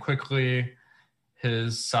 And then quickly,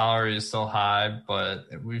 his salary is still high, but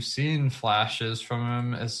we've seen flashes from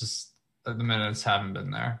him. It's just the minutes haven't been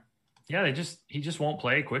there. Yeah, he just won't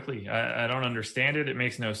play quickly. I don't understand it. It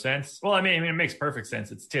makes no sense. Well, I mean, it makes perfect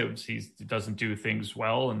sense. It's Tibbs. He doesn't do things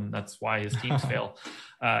well, and that's why his teams fail.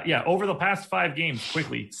 Yeah, over the past 5 games,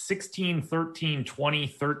 quickly, 16, 13, 20,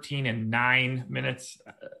 13, and 9 minutes.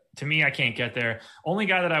 To me, I can't get there. Only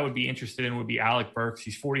guy that I would be interested in would be Alec Burks.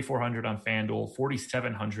 He's 4,400 on FanDuel,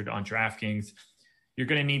 4,700 on DraftKings. You're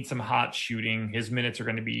going to need some hot shooting. His minutes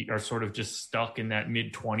are sort of just stuck in that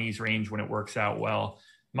mid-20s range when it works out well.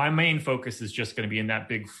 My main focus is just going to be in that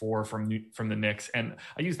big 4 from the Knicks. And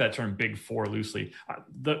I use that term big 4 loosely.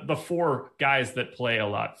 The 4 guys that play a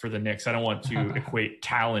lot for the Knicks, I don't want to equate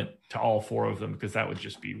talent to all 4 of them because that would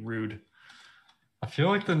just be rude. I feel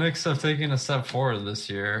like the Knicks have taken a step forward this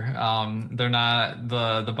year. They're not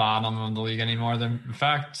the bottom of the league anymore. They're, in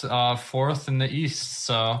fact, 4th in the East.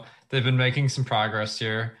 So they've been making some progress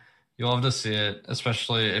here. You'll love to see it,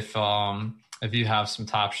 especially if you have some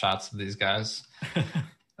top shots of these guys.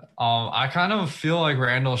 I kind of feel like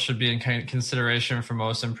Randall should be in consideration for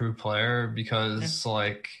most improved player because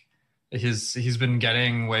like he's been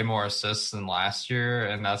getting way more assists than last year,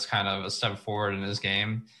 and that's kind of a step forward in his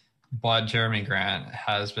game. But Jeremy Grant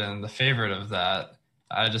has been the favorite of that.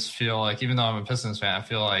 I just feel like, even though I'm a Pistons fan, I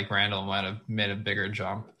feel like Randall might have made a bigger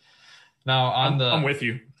jump. Now I'm with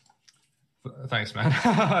you. Thanks, man.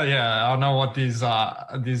 Yeah, I don't know what these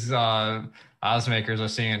odds makers are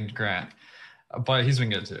seeing in Grant. But he's been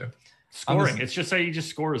good too. Scoring. It's just he just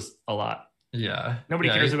scores a lot. Yeah. Nobody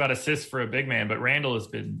cares about assists for a big man, but Randall has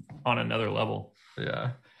been on another level.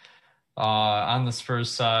 Yeah. On the Spurs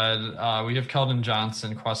side, we have Keldon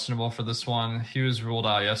Johnson questionable for this one. He was ruled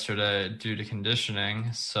out yesterday due to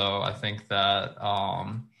conditioning. So I think that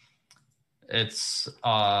it's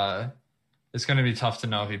going to be tough to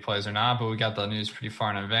know if he plays or not, but we got the news pretty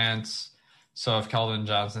far in advance. So if Keldon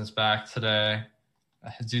Johnson's back today,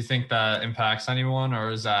 do you think that impacts anyone, or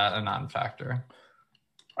is that a non-factor?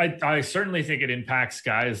 I certainly think it impacts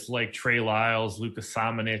guys like Trey Lyles, Luka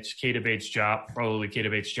Samanic, Keita Bates-Diop, probably Keita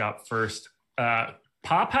Bates-Diop first.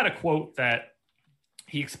 Pop had a quote that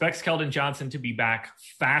he expects Keldon Johnson to be back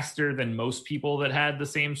faster than most people that had the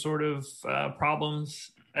same sort of problems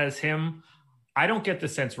as him. I don't get the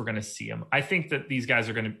sense we're going to see him. I think that these guys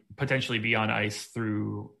are going to potentially be on ice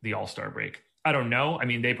through the All-Star break. I don't know. I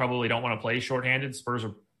mean, they probably don't want to play shorthanded. Spurs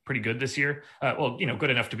are pretty good this year.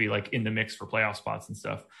 Good enough to be like in the mix for playoff spots and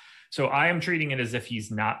stuff. So I am treating it as if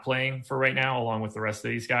he's not playing for right now, along with the rest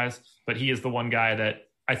of these guys. But he is the one guy that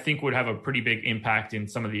I think would have a pretty big impact in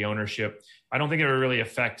some of the ownership. I don't think it would really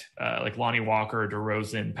affect like Lonnie Walker,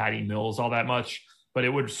 DeRozan, Patty Mills all that much, but it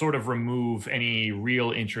would sort of remove any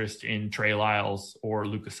real interest in Trey Lyles or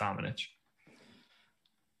Luka Samanic.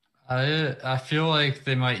 I feel like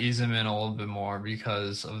they might ease him in a little bit more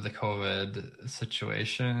because of the COVID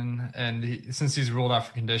situation. And since he's ruled out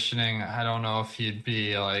for conditioning, I don't know if he'd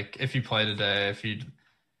be like, if he played today,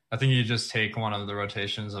 I think he'd just take one of the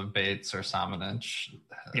rotations of Bates or Samanic.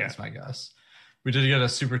 That's my guess. We did get a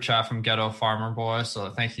super chat from Ghetto Farmer Boy.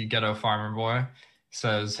 So thank you, Ghetto Farmer Boy. He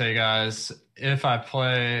says, hey guys, if I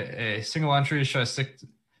play a single entry, should I stick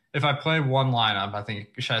if I play one lineup, I think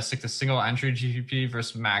should I stick to single entry GPP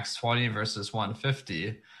versus max 20 versus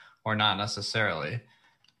 150, or not necessarily?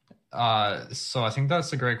 So I think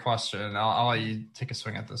that's a great question. I'll let you take a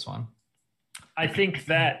swing at this one. I think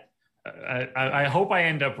that I hope I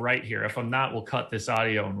end up right here. If I'm not, we'll cut this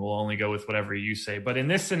audio and we'll only go with whatever you say. But in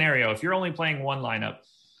this scenario, if you're only playing one lineup,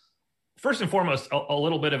 first and foremost, a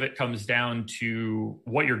little bit of it comes down to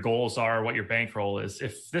what your goals are, what your bankroll is.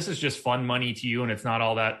 If this is just fun money to you and it's not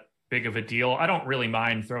all that big of a deal, I don't really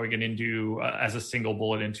mind throwing it into as a single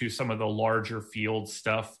bullet into some of the larger field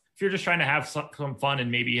stuff. If you're just trying to have some fun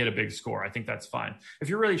and maybe hit a big score, I think that's fine. If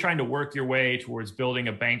you're really trying to work your way towards building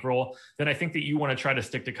a bankroll, then I think that you want to try to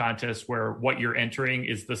stick to contests where what you're entering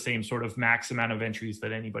is the same sort of max amount of entries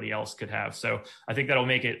that anybody else could have. So I think that'll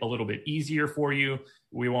make it a little bit easier for you.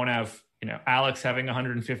 We won't have, Alex having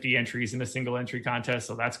 150 entries in a single entry contest.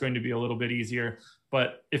 So that's going to be a little bit easier.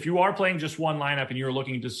 But if you are playing just one lineup and you're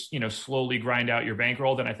looking to, slowly grind out your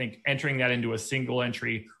bankroll, then I think entering that into a single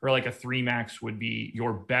entry or like a 3 max would be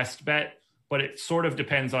your best bet. But it sort of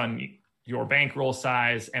depends on your bankroll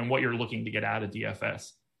size and what you're looking to get out of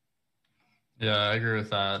DFS. Yeah, I agree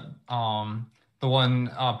with that. The one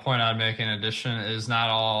point I'd make in addition is not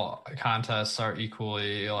all contests are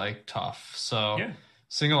equally tough. So yeah.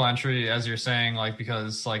 Single entry, as you're saying,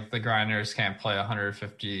 because the grinders can't play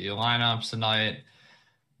 150 lineups a night,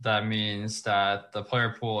 that means that the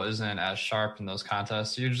player pool isn't as sharp in those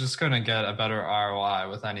contests. You're just going to get a better ROI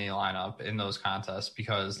with any lineup in those contests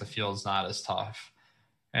because the field's not as tough.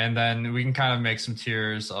 And then we can kind of make some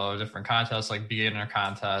tiers of different contests, like beginner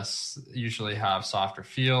contests usually have softer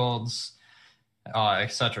fields,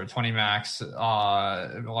 etc. 20 max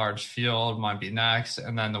large field might be next,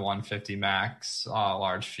 and then the 150 max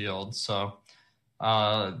large field. So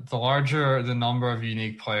the larger the number of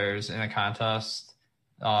unique players in a contest,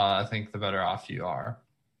 I think the better off you are.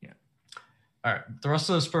 Yeah. All right. The rest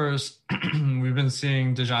of the Spurs, we've been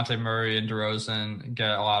seeing DeJounte Murray and DeRozan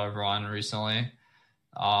get a lot of run recently.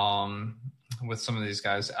 With some of these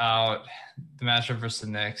guys out, the matchup versus the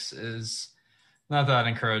Knicks is not that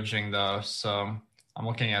encouraging, though. So I'm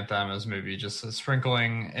looking at them as maybe just a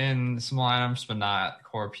sprinkling in some lineups, but not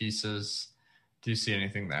core pieces. Do you see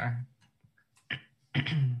anything there?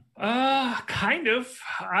 Kind of.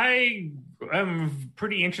 I am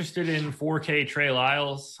pretty interested in 4K Trey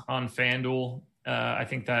Lyles on FanDuel. I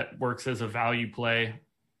think that works as a value play.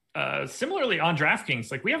 Similarly on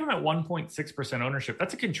DraftKings, we have him at 1.6% ownership.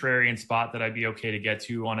 That's a contrarian spot that I'd be okay to get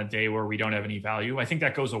to on a day where we don't have any value. I think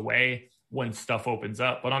that goes away when stuff opens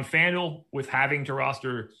up. But on FanDuel, with having to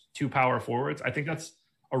roster 2 power forwards, I think that's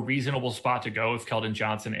a reasonable spot to go if Keldon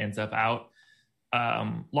Johnson ends up out.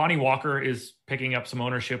 Lonnie Walker is picking up some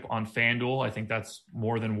ownership on FanDuel. I think that's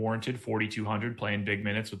more than warranted, 4,200 playing big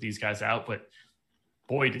minutes with these guys out. But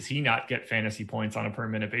boy, does he not get fantasy points on a per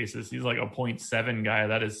minute basis. He's like a 0.7 guy.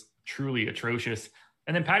 That is truly atrocious.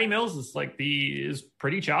 And then Patty Mills is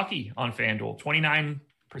pretty chalky on FanDuel. 29%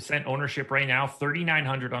 ownership right now,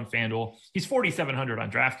 3,900 on FanDuel. He's 4,700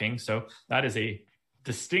 on DraftKings. So that is a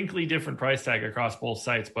distinctly different price tag across both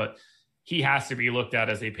sites, but he has to be looked at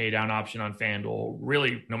as a pay down option on FanDuel,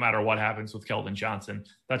 really, no matter what happens with Keldon Johnson.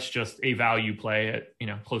 That's just a value play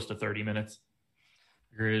at, close to 30 minutes.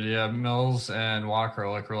 Agreed. Yeah, Mills and Walker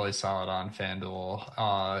look really solid on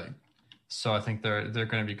FanDuel. So I think they're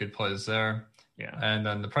going to be good plays there. Yeah. And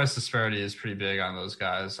then the price disparity is pretty big on those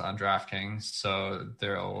guys on DraftKings. So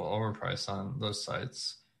they're overpriced on those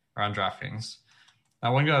sites or on DraftKings.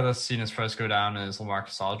 Now, one guy that's seen his price go down is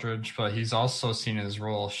LaMarcus Aldridge, but he's also seen his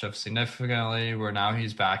role shift significantly where now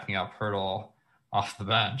he's backing up Hurdle off the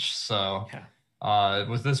bench. So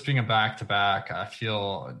with this being a back-to-back, I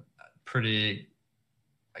feel pretty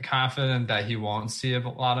confident that he won't see a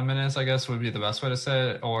lot of minutes, I guess would be the best way to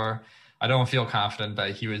say it. Or I don't feel confident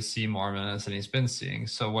that he would see more minutes than he's been seeing.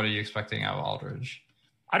 So what are you expecting out of Aldridge?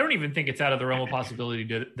 I don't even think it's out of the realm of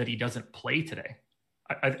possibility that he doesn't play today.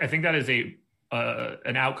 I think that is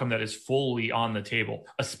an outcome that is fully on the table,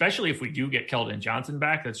 especially if we do get Keldon Johnson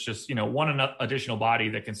back. That's just, one additional body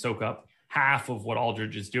that can soak up half of what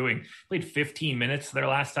Aldridge is doing. Played 15 minutes their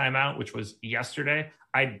last time out, which was yesterday.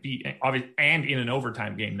 I'd be and in an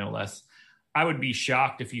overtime game, no less. I would be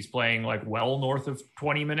shocked if he's playing well north of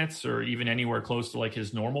 20 minutes or even anywhere close to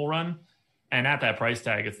his normal run. And at that price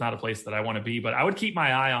tag, it's not a place that I want to be, but I would keep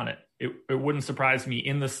my eye on it. It wouldn't surprise me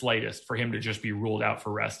in the slightest for him to just be ruled out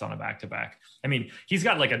for rest on a back-to-back. I mean, he's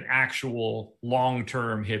got an actual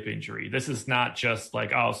long-term hip injury. This is not just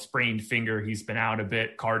sprained finger. He's been out a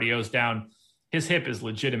bit. Cardio's down. His hip is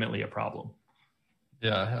legitimately a problem.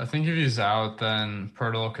 Yeah, I think if he's out, then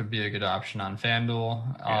Pirtle could be a good option on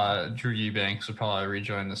FanDuel. Drew Eubanks would probably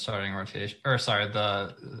rejoin the starting rotation.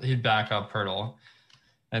 He'd back up Pirtle,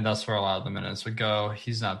 and that's where a lot of the minutes would go.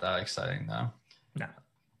 He's not that exciting, though. No.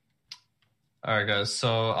 All right, guys.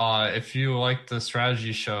 So if you like the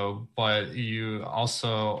strategy show, but you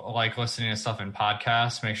also like listening to stuff in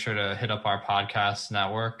podcasts, make sure to hit up our podcast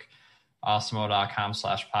network,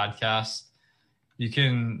 awesemo.com/podcast. You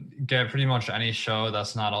can get pretty much any show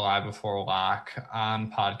that's not a live before lock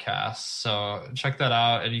on podcasts. So check that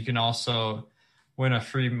out. And you can also win a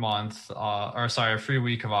free month, a free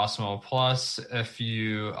week of Awesemo Plus if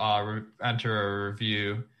you enter a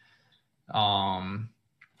review of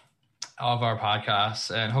our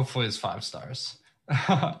podcast. And hopefully it's 5 stars.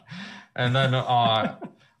 And then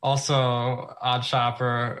also, Odd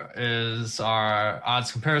Shopper is our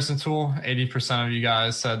odds comparison tool. 80% of you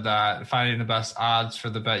guys said that finding the best odds for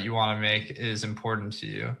the bet you want to make is important to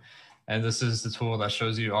you. And this is the tool that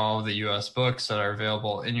shows you all of the U.S. books that are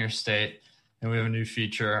available in your state. And we have a new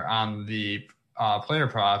feature on the player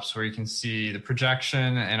props where you can see the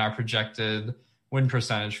projection and our projected win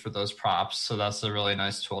percentage for those props. So that's a really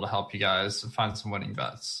nice tool to help you guys find some winning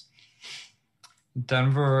bets.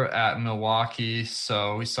 Denver at Milwaukee.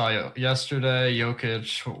 So we saw yesterday,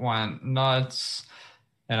 Jokic went nuts.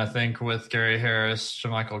 And I think with Gary Harris,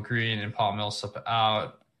 JaMychal Green, and Paul Millsap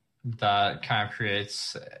out, that kind of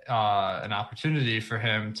creates an opportunity for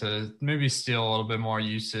him to maybe steal a little bit more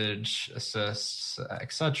usage, assists,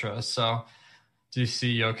 etc. So do you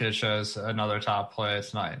see Jokic as another top play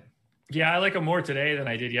tonight? Yeah, I like him more today than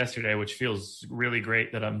I did yesterday, which feels really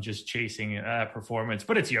great that I'm just chasing performance.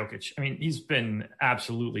 But it's Jokic. I mean, he's been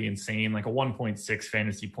absolutely insane, like a 1.6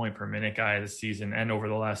 fantasy point per minute guy this season and over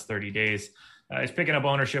the last 30 days. He's picking up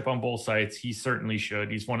ownership on both sides. He certainly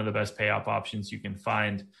should. He's one of the best pay-up options you can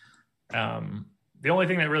find. The only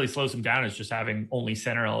thing that really slows him down is just having only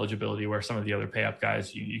center eligibility, where some of the other pay-up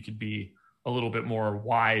guys, you could be a little bit more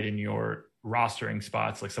wide in your rostering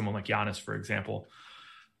spots, like someone like Giannis, for example.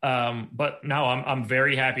 But no, I'm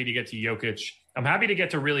very happy to get to Jokic. I'm happy to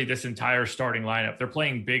get to really this entire starting lineup. They're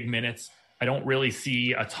playing big minutes. I don't really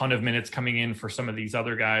see a ton of minutes coming in for some of these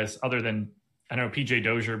other guys, other than, I know PJ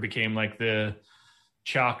Dozier became like the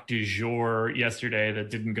chalk du jour yesterday that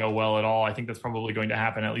didn't go well at all. I think that's probably going to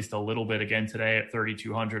happen at least a little bit again today at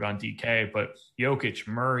 3,200 on DK. But Jokic,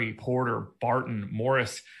 Murray, Porter, Barton,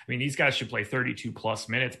 Morris, I mean, these guys should play 32 plus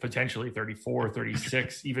minutes, potentially 34,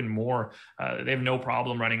 36, even more. They have no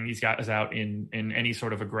problem running these guys out in any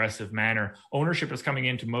sort of aggressive manner. Ownership is coming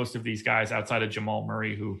into most of these guys outside of Jamal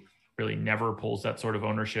Murray, who really never pulls that sort of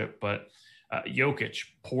ownership. But Jokic,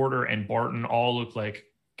 Porter, and Barton all look like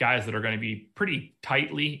guys that are going to be pretty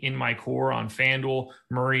tightly in my core on FanDuel.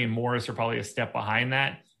 Murray and Morris are probably a step behind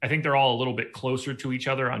that. I think they're all a little bit closer to each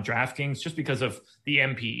other on DraftKings just because of the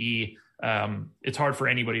MPE. It's hard for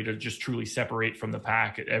anybody to just truly separate from the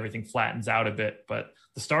pack. Everything flattens out a bit. But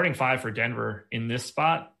the starting 5 for Denver in this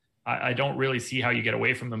spot, I don't really see how you get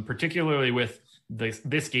away from them, particularly with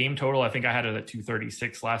this game total. I think I had it at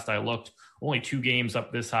 236 last I looked. Only 2 games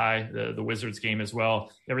up this high, the Wizards game as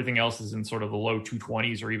well. Everything else is in sort of the low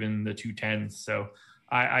 220s or even the 210s. So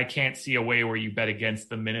I can't see a way where you bet against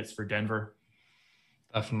the minutes for Denver.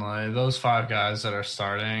 Definitely. Those 5 guys that are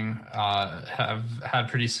starting have had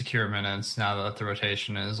pretty secure minutes now that the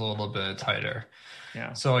rotation is a little bit tighter.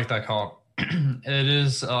 Yeah. So like that call. It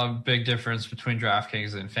is a big difference between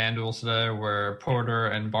DraftKings and FanDuel today, where Porter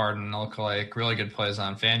and Barton look like really good plays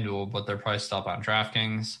on FanDuel, but they're priced up on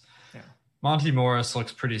DraftKings. Yeah. Monty Morris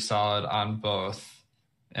looks pretty solid on both.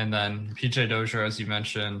 And then PJ Dozier, as you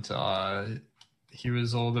mentioned, he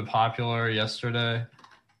was a little bit popular yesterday.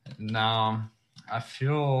 Now I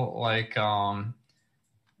feel like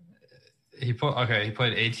he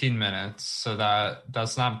played 18 minutes, so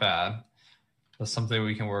that's not bad. That's something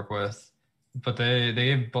we can work with. But they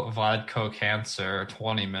gave Vladko Cancer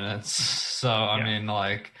 20 minutes. So, I mean,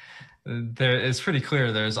 like, it's pretty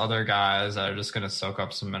clear there's other guys that are just going to soak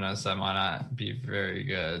up some minutes that might not be very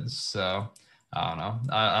good. So, I don't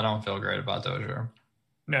know. I don't feel great about Dozier.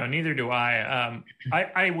 No, neither do I.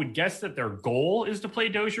 I would guess that their goal is to play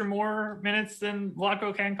Dozier more minutes than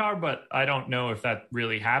Vladko Cancar, but I don't know if that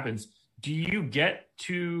really happens. Do you get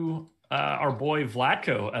to our boy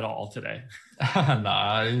Vladko at all today?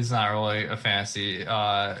 Nah, he's not really a fancy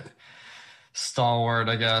stalwart,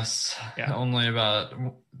 I guess. Yeah. Only about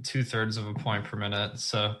 2/3 of a point per minute,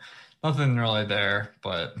 so nothing really there,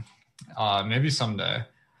 but maybe someday.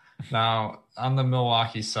 Now, on the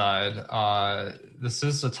Milwaukee side, this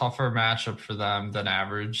is a tougher matchup for them than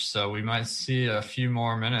average. So we might see a few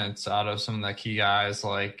more minutes out of some of the key guys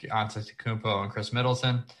like Antetokounmpo and Chris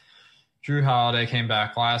Middleton. Drew Holiday came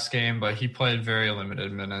back last game, but he played very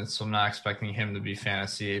limited minutes, so I'm not expecting him to be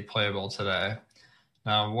fantasy playable today.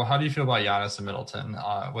 Now, how do you feel about Giannis and Middleton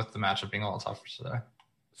with the matchup being a little tougher today?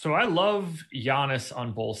 So I love Giannis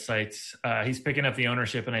on both sites. He's picking up the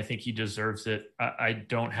ownership, and I think he deserves it. I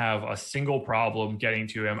don't have a single problem getting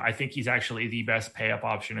to him. I think he's actually the best pay-up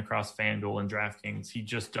option across FanDuel and DraftKings. He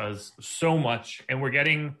just does so much, and we're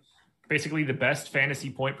getting basically the best fantasy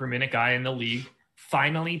point per minute guy in the league,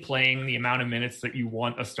 finally playing the amount of minutes that you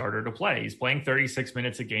want a starter to play. He's playing 36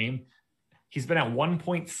 minutes a game. He's been at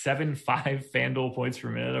 1.75 FanDuel points per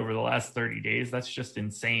minute over the last 30 days. That's just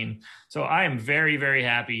insane. So I am very, very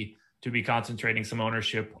happy to be concentrating some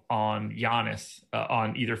ownership on Giannis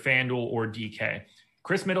on either FanDuel or DK.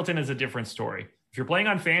 Chris Middleton is a different story. If you're playing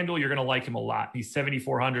on FanDuel, you're going to like him a lot. He's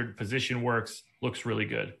 7,400, position works, looks really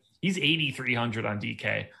good. He's 8,300 on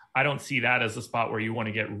DK. I don't see that as a spot where you want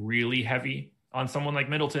to get really heavy on someone like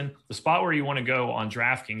Middleton. The spot where you want to go on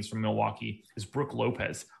DraftKings from Milwaukee is Brook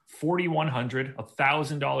Lopez, 4,100,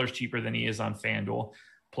 $1,000 cheaper than he is on FanDuel,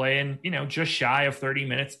 playing, just shy of 30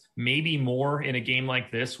 minutes, maybe more in a game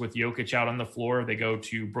like this with Jokic out on the floor. They go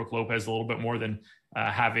to Brook Lopez a little bit more than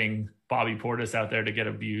having Bobby Portis out there to get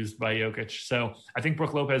abused by Jokic. So I think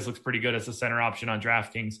Brook Lopez looks pretty good as a center option on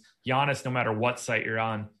DraftKings. Giannis, no matter what site you're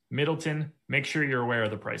on. Middleton, make sure you're aware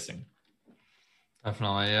of the pricing.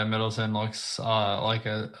 Definitely. Yeah, Middleton looks like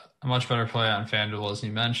a much better play on FanDuel, as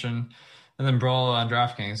you mentioned. And then Brawl on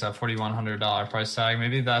DraftKings, that $4,100 price tag.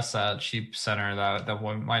 Maybe that's that cheap center that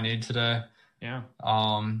we might need today. Yeah.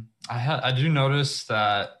 I do notice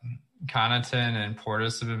that Connaughton and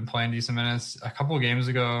Portis have been playing decent minutes. A couple of games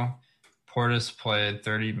ago, Portis played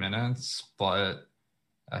 30 minutes, but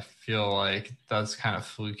I feel like that's kind of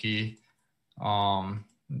fluky.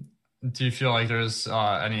 Do you feel like there's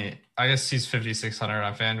any? I guess he's 5,600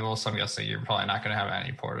 on FanDuel, so I'm guessing you're probably not going to have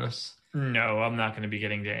any Portis. No, I'm not going to be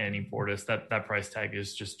getting to any Portis. That price tag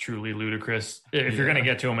is just truly ludicrous. If you're going to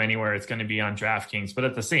get to him anywhere, it's going to be on DraftKings. But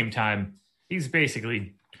at the same time, he's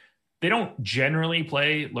basically – they don't generally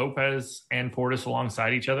play Lopez and Portis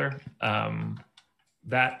alongside each other.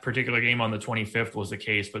 That particular game on the 25th was the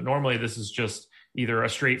case, but normally this is just either a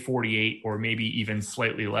straight 48 or maybe even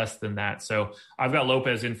slightly less than that. So I've got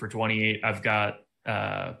Lopez in for 28. I've got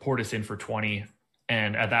Portis in for 20.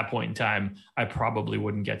 And at that point in time, I probably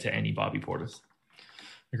wouldn't get to any Bobby Portis.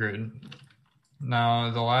 Agreed. Now,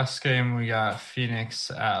 the last game, we got Phoenix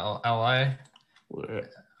at LA.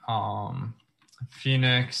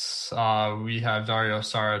 Phoenix, we have Dario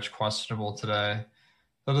Saric questionable today.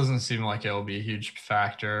 That doesn't seem like it'll be a huge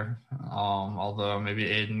factor, although maybe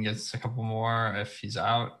Aiden gets a couple more if he's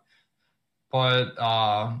out. But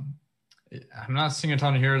I'm not seeing a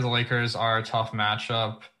ton here. The Lakers are a tough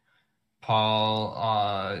matchup.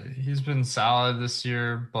 Paul, he's been solid this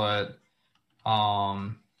year, but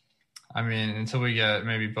until we get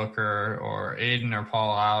maybe Booker or Aiden or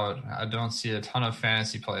Paul out, I don't see a ton of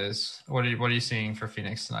fantasy plays. What are you seeing for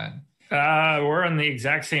Phoenix tonight? We're on the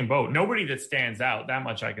exact same boat. Nobody that stands out, that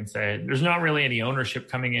much I can say. There's not really any ownership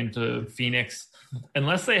coming into Phoenix.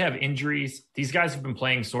 Unless they have injuries, these guys have been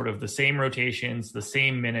playing sort of the same rotations, the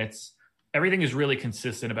same minutes. Everything is really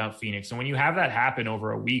consistent about Phoenix. And when you have that happen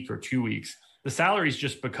over a week or 2 weeks, the salaries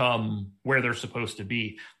just become where they're supposed to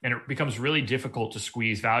be. And it becomes really difficult to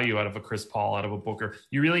squeeze value out of a Chris Paul, out of a Booker.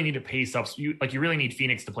 You really need to pace up. You really need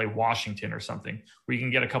Phoenix to play Washington or something where you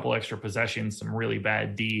can get a couple extra possessions, some really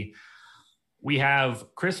bad D. We have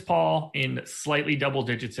Chris Paul in slightly double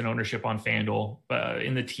digits in ownership on FanDuel,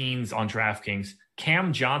 in the teens on DraftKings.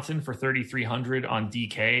 Cam Johnson for 3,300 on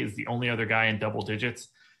DK is the only other guy in double digits.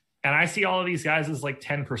 And I see all of these guys as like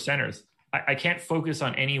 10 percenters. I can't focus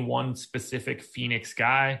on any one specific Phoenix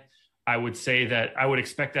guy. I would say that I would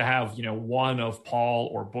expect to have, one of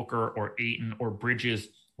Paul or Booker or Ayton or Bridges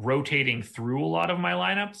rotating through a lot of my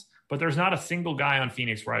lineups. But there's not a single guy on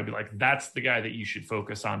Phoenix where I'd be like, that's the guy that you should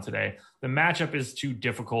focus on today. The matchup is too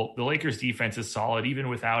difficult. The Lakers defense is solid, even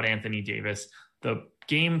without Anthony Davis. The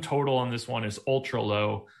game total on this one is ultra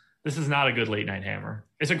low. This is not a good late night hammer.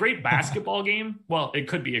 It's a great basketball game. Well, it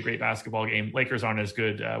could be a great basketball game. Lakers aren't as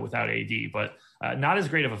good without AD, but not as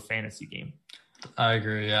great of a fantasy game. I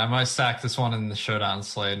agree. Yeah, I might stack this one in the showdown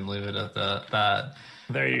slate and leave it at that.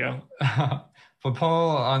 There you go. But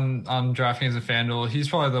Paul on DraftKings and FanDuel, he's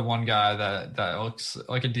probably the one guy that looks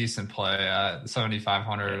like a decent play at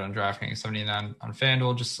 7,500 on DraftKings, 79 on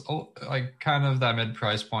FanDuel. Just like kind of that mid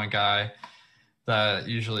price point guy that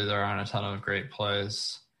usually there aren't a ton of great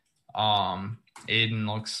plays. Aiden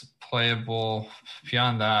looks playable.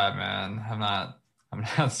 Beyond that, man, I'm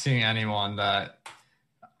not seeing anyone that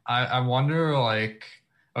I wonder, like,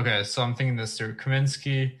 okay, so I'm thinking this through.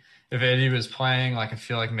 Kaminsky, if Eddie was playing, like, I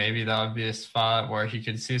feel like maybe that would be a spot where he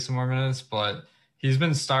could see some more minutes, but he's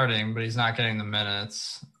been starting, but he's not getting the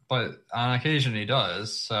minutes. But on occasion he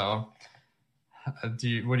does. So would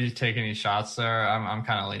you take any shots there? I'm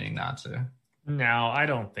kind of leaning not to. No, I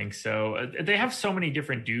don't think so. They have so many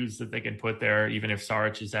different dudes that they can put there, even if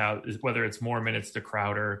Saric is out, whether it's more minutes to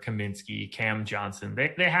Crowder, Kaminsky, Cam Johnson.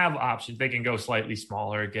 They have options. They can go slightly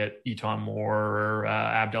smaller, get Eton Moore or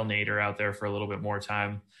Abdel Nader out there for a little bit more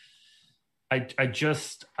time. I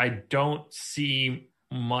don't see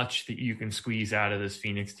much that you can squeeze out of this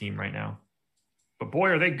Phoenix team right now. But boy,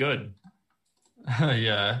 are they good.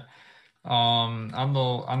 Yeah. On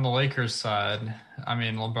the Lakers side, I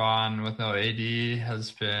mean, LeBron with no AD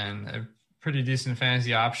has been a pretty decent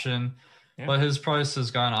fantasy option, but his price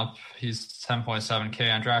has gone up. He's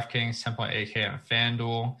 10.7K on DraftKings, 10.8K on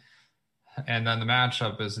FanDuel, and then the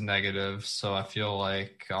matchup is negative. So I feel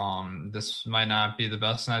like this might not be the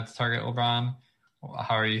best night to target LeBron.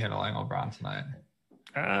 How are you handling LeBron tonight?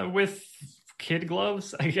 With kid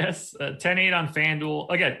gloves, I guess. 10-8 on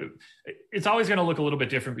FanDuel. Again, it's always going to look a little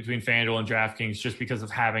bit different between FanDuel and DraftKings just because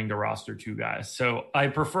of having to roster two guys. So I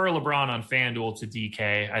prefer LeBron on FanDuel to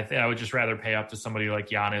DK. I think I would just rather pay up to somebody like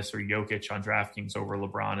Giannis or Jokic on DraftKings over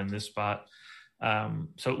LeBron in this spot.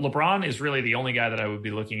 So LeBron is really the only guy that I would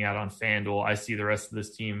be looking at on FanDuel. I see the rest of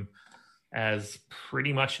this team as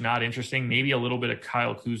pretty much not interesting. Maybe a little bit of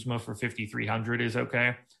Kyle Kuzma for 5,300 is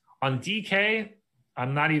okay. On DK,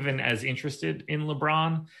 I'm not even as interested in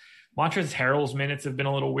LeBron. Montrezl Harrell's minutes have been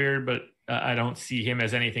a little weird, but I don't see him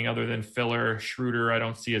as anything other than filler. Schroeder, I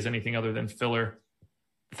don't see as anything other than filler.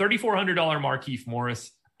 $3,400 Markieff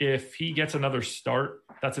Morris. If he gets another start,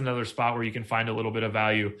 that's another spot where you can find a little bit of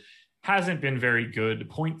value. Hasn't been very good.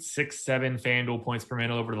 0.67 FanDuel points per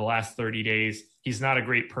minute over the last 30 days. He's not a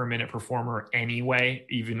great per minute performer anyway,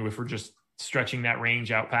 even if we're just stretching that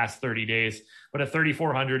range out past 30 days. But at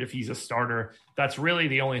 3,400, if he's a starter, that's really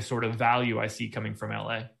the only sort of value I see coming from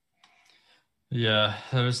LA. Yeah,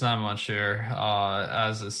 there's not much here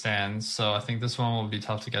as it stands. So I think this one will be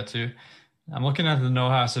tough to get to. I'm looking at the no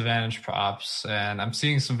house advantage props, and I'm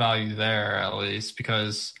seeing some value there at least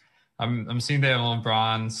because I'm seeing they have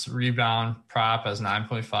LeBron's rebound prop as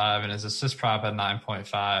 9.5 and his assist prop at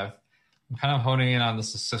 9.5. I'm kind of honing in on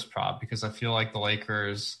this assist prop because I feel like the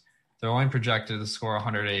Lakers, they're only projected to score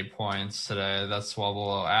 108 points today. That's well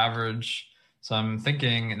below average. So I'm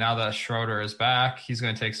thinking now that Schroeder is back, he's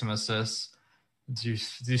going to take some assists. Do you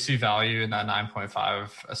see value in that 9.5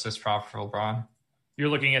 assist prop for LeBron? You're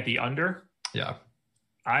looking at the under? Yeah.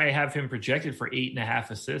 I have him projected for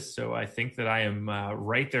 8.5 assists, so I think that I am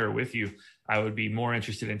right there with you. I would be more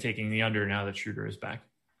interested in taking the under now that Schroeder is back.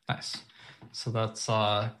 Nice. So that's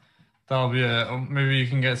that'll be maybe you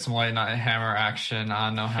can get some late night hammer action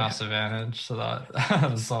on no house advantage. So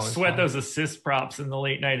that's always sweat fun. Those assist props in the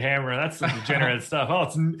late night hammer. That's some degenerate stuff.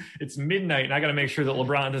 Oh, it's midnight, and I got to make sure that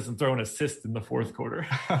LeBron doesn't throw an assist in the fourth quarter.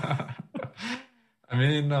 I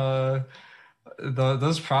mean,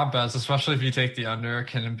 those prop bets, especially if you take the under,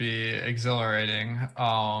 can be exhilarating.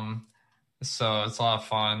 So it's a lot of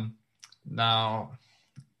fun. Now,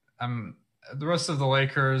 the rest of the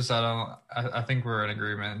Lakers, I think we're in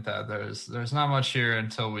agreement that there's not much here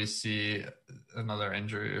until we see another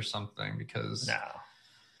injury or something because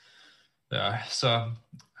yeah. So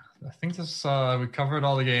I think this we covered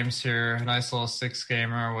all the games here. A nice little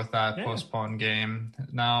 6-gamer with that postponed game.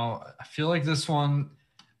 Now I feel like this one,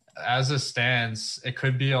 as it stands, it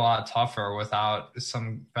could be a lot tougher without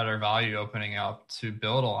some better value opening up to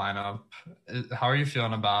build a lineup. How are you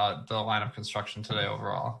feeling about the lineup construction today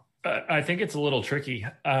overall? I think it's a little tricky.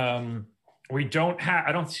 I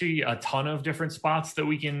don't see a ton of different spots that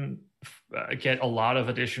we can get a lot of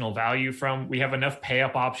additional value from. We have enough pay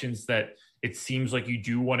up options that it seems like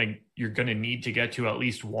you're going to need to get to at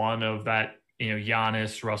least one of that,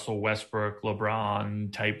 Giannis, Russell Westbrook,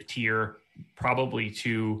 LeBron type tier, probably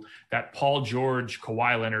to that Paul George,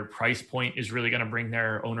 Kawhi Leonard price point is really going to bring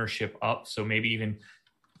their ownership up. So maybe even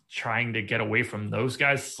trying to get away from those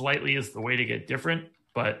guys slightly is the way to get different,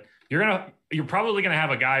 but you're probably going to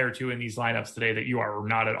have a guy or two in these lineups today that you are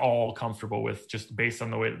not at all comfortable with just based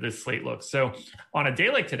on the way that this slate looks. So on a day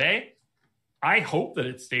like today, I hope that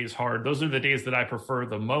it stays hard. Those are the days that I prefer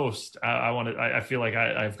the most. I feel like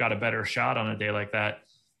I've got a better shot on a day like that.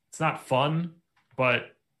 It's not fun, but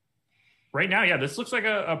right now, this looks like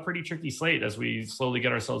a pretty tricky slate as we slowly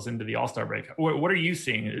get ourselves into the All-Star break. What are you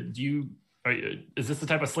seeing? Is this the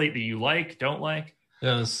type of slate that you like, don't like?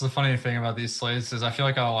 Yeah, this is the funny thing about these slates is I feel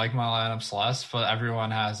like I like my lineups less, but everyone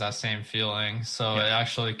has that same feeling. So it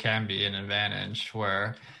actually can be an advantage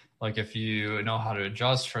where, like, if you know how to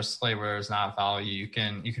adjust for a slate where there's not value, you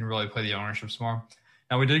can really play the ownerships more.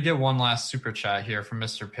 Now, we did get one last super chat here from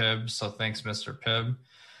Mr. Pibb, so thanks, Mr. Pibb.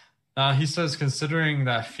 He says, considering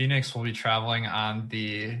that Phoenix will be traveling on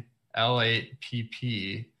the L8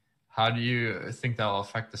 PP, how do you think that will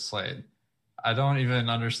affect the slate? I don't even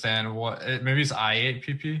understand maybe it's I8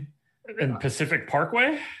 PP? In Pacific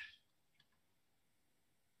Parkway?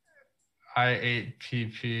 I8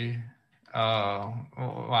 PP. Oh,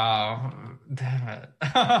 wow. Damn it.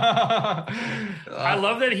 I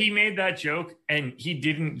love that he made that joke and he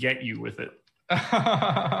didn't get you with it. All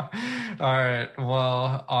right.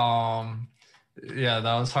 Well, yeah,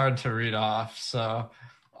 that was hard to read off. So,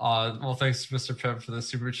 well, thanks, Mr. Pip, for the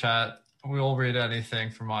super chat. We'll read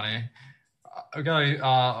anything for money. I've got a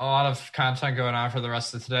lot of content going on for the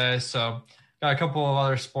rest of today. So, got a couple of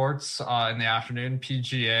other sports in the afternoon.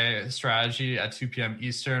 PGA Strategy at 2 p.m.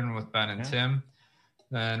 Eastern with Ben and Tim.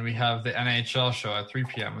 Then we have the NHL show at 3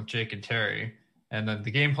 p.m. with Jake and Terry. And then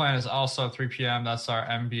the game plan is also at 3 p.m. That's our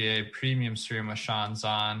NBA premium stream with Sean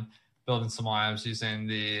Zahn, building some lives using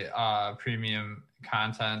the premium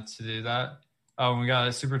content to do that. Oh, and we got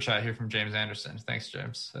a super chat here from James Anderson. Thanks,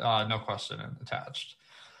 James. No question attached.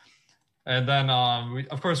 And then,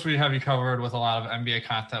 of course, we have you covered with a lot of NBA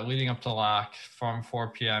content leading up to lock from 4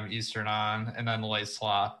 p.m. Eastern on, and then late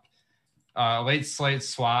slate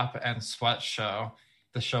swap and sweat show,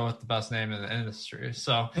 the show with the best name in the industry.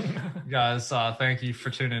 So, guys, thank you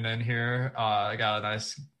for tuning in here. I got a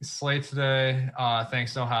nice slate today.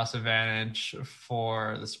 Thanks, No House Advantage,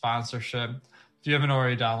 for the sponsorship. If you haven't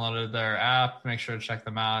already downloaded their app, make sure to check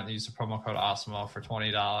them out and use the promo code AWESEMO for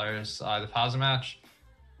 $20 deposit match.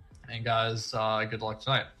 And guys, good luck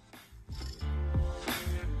tonight.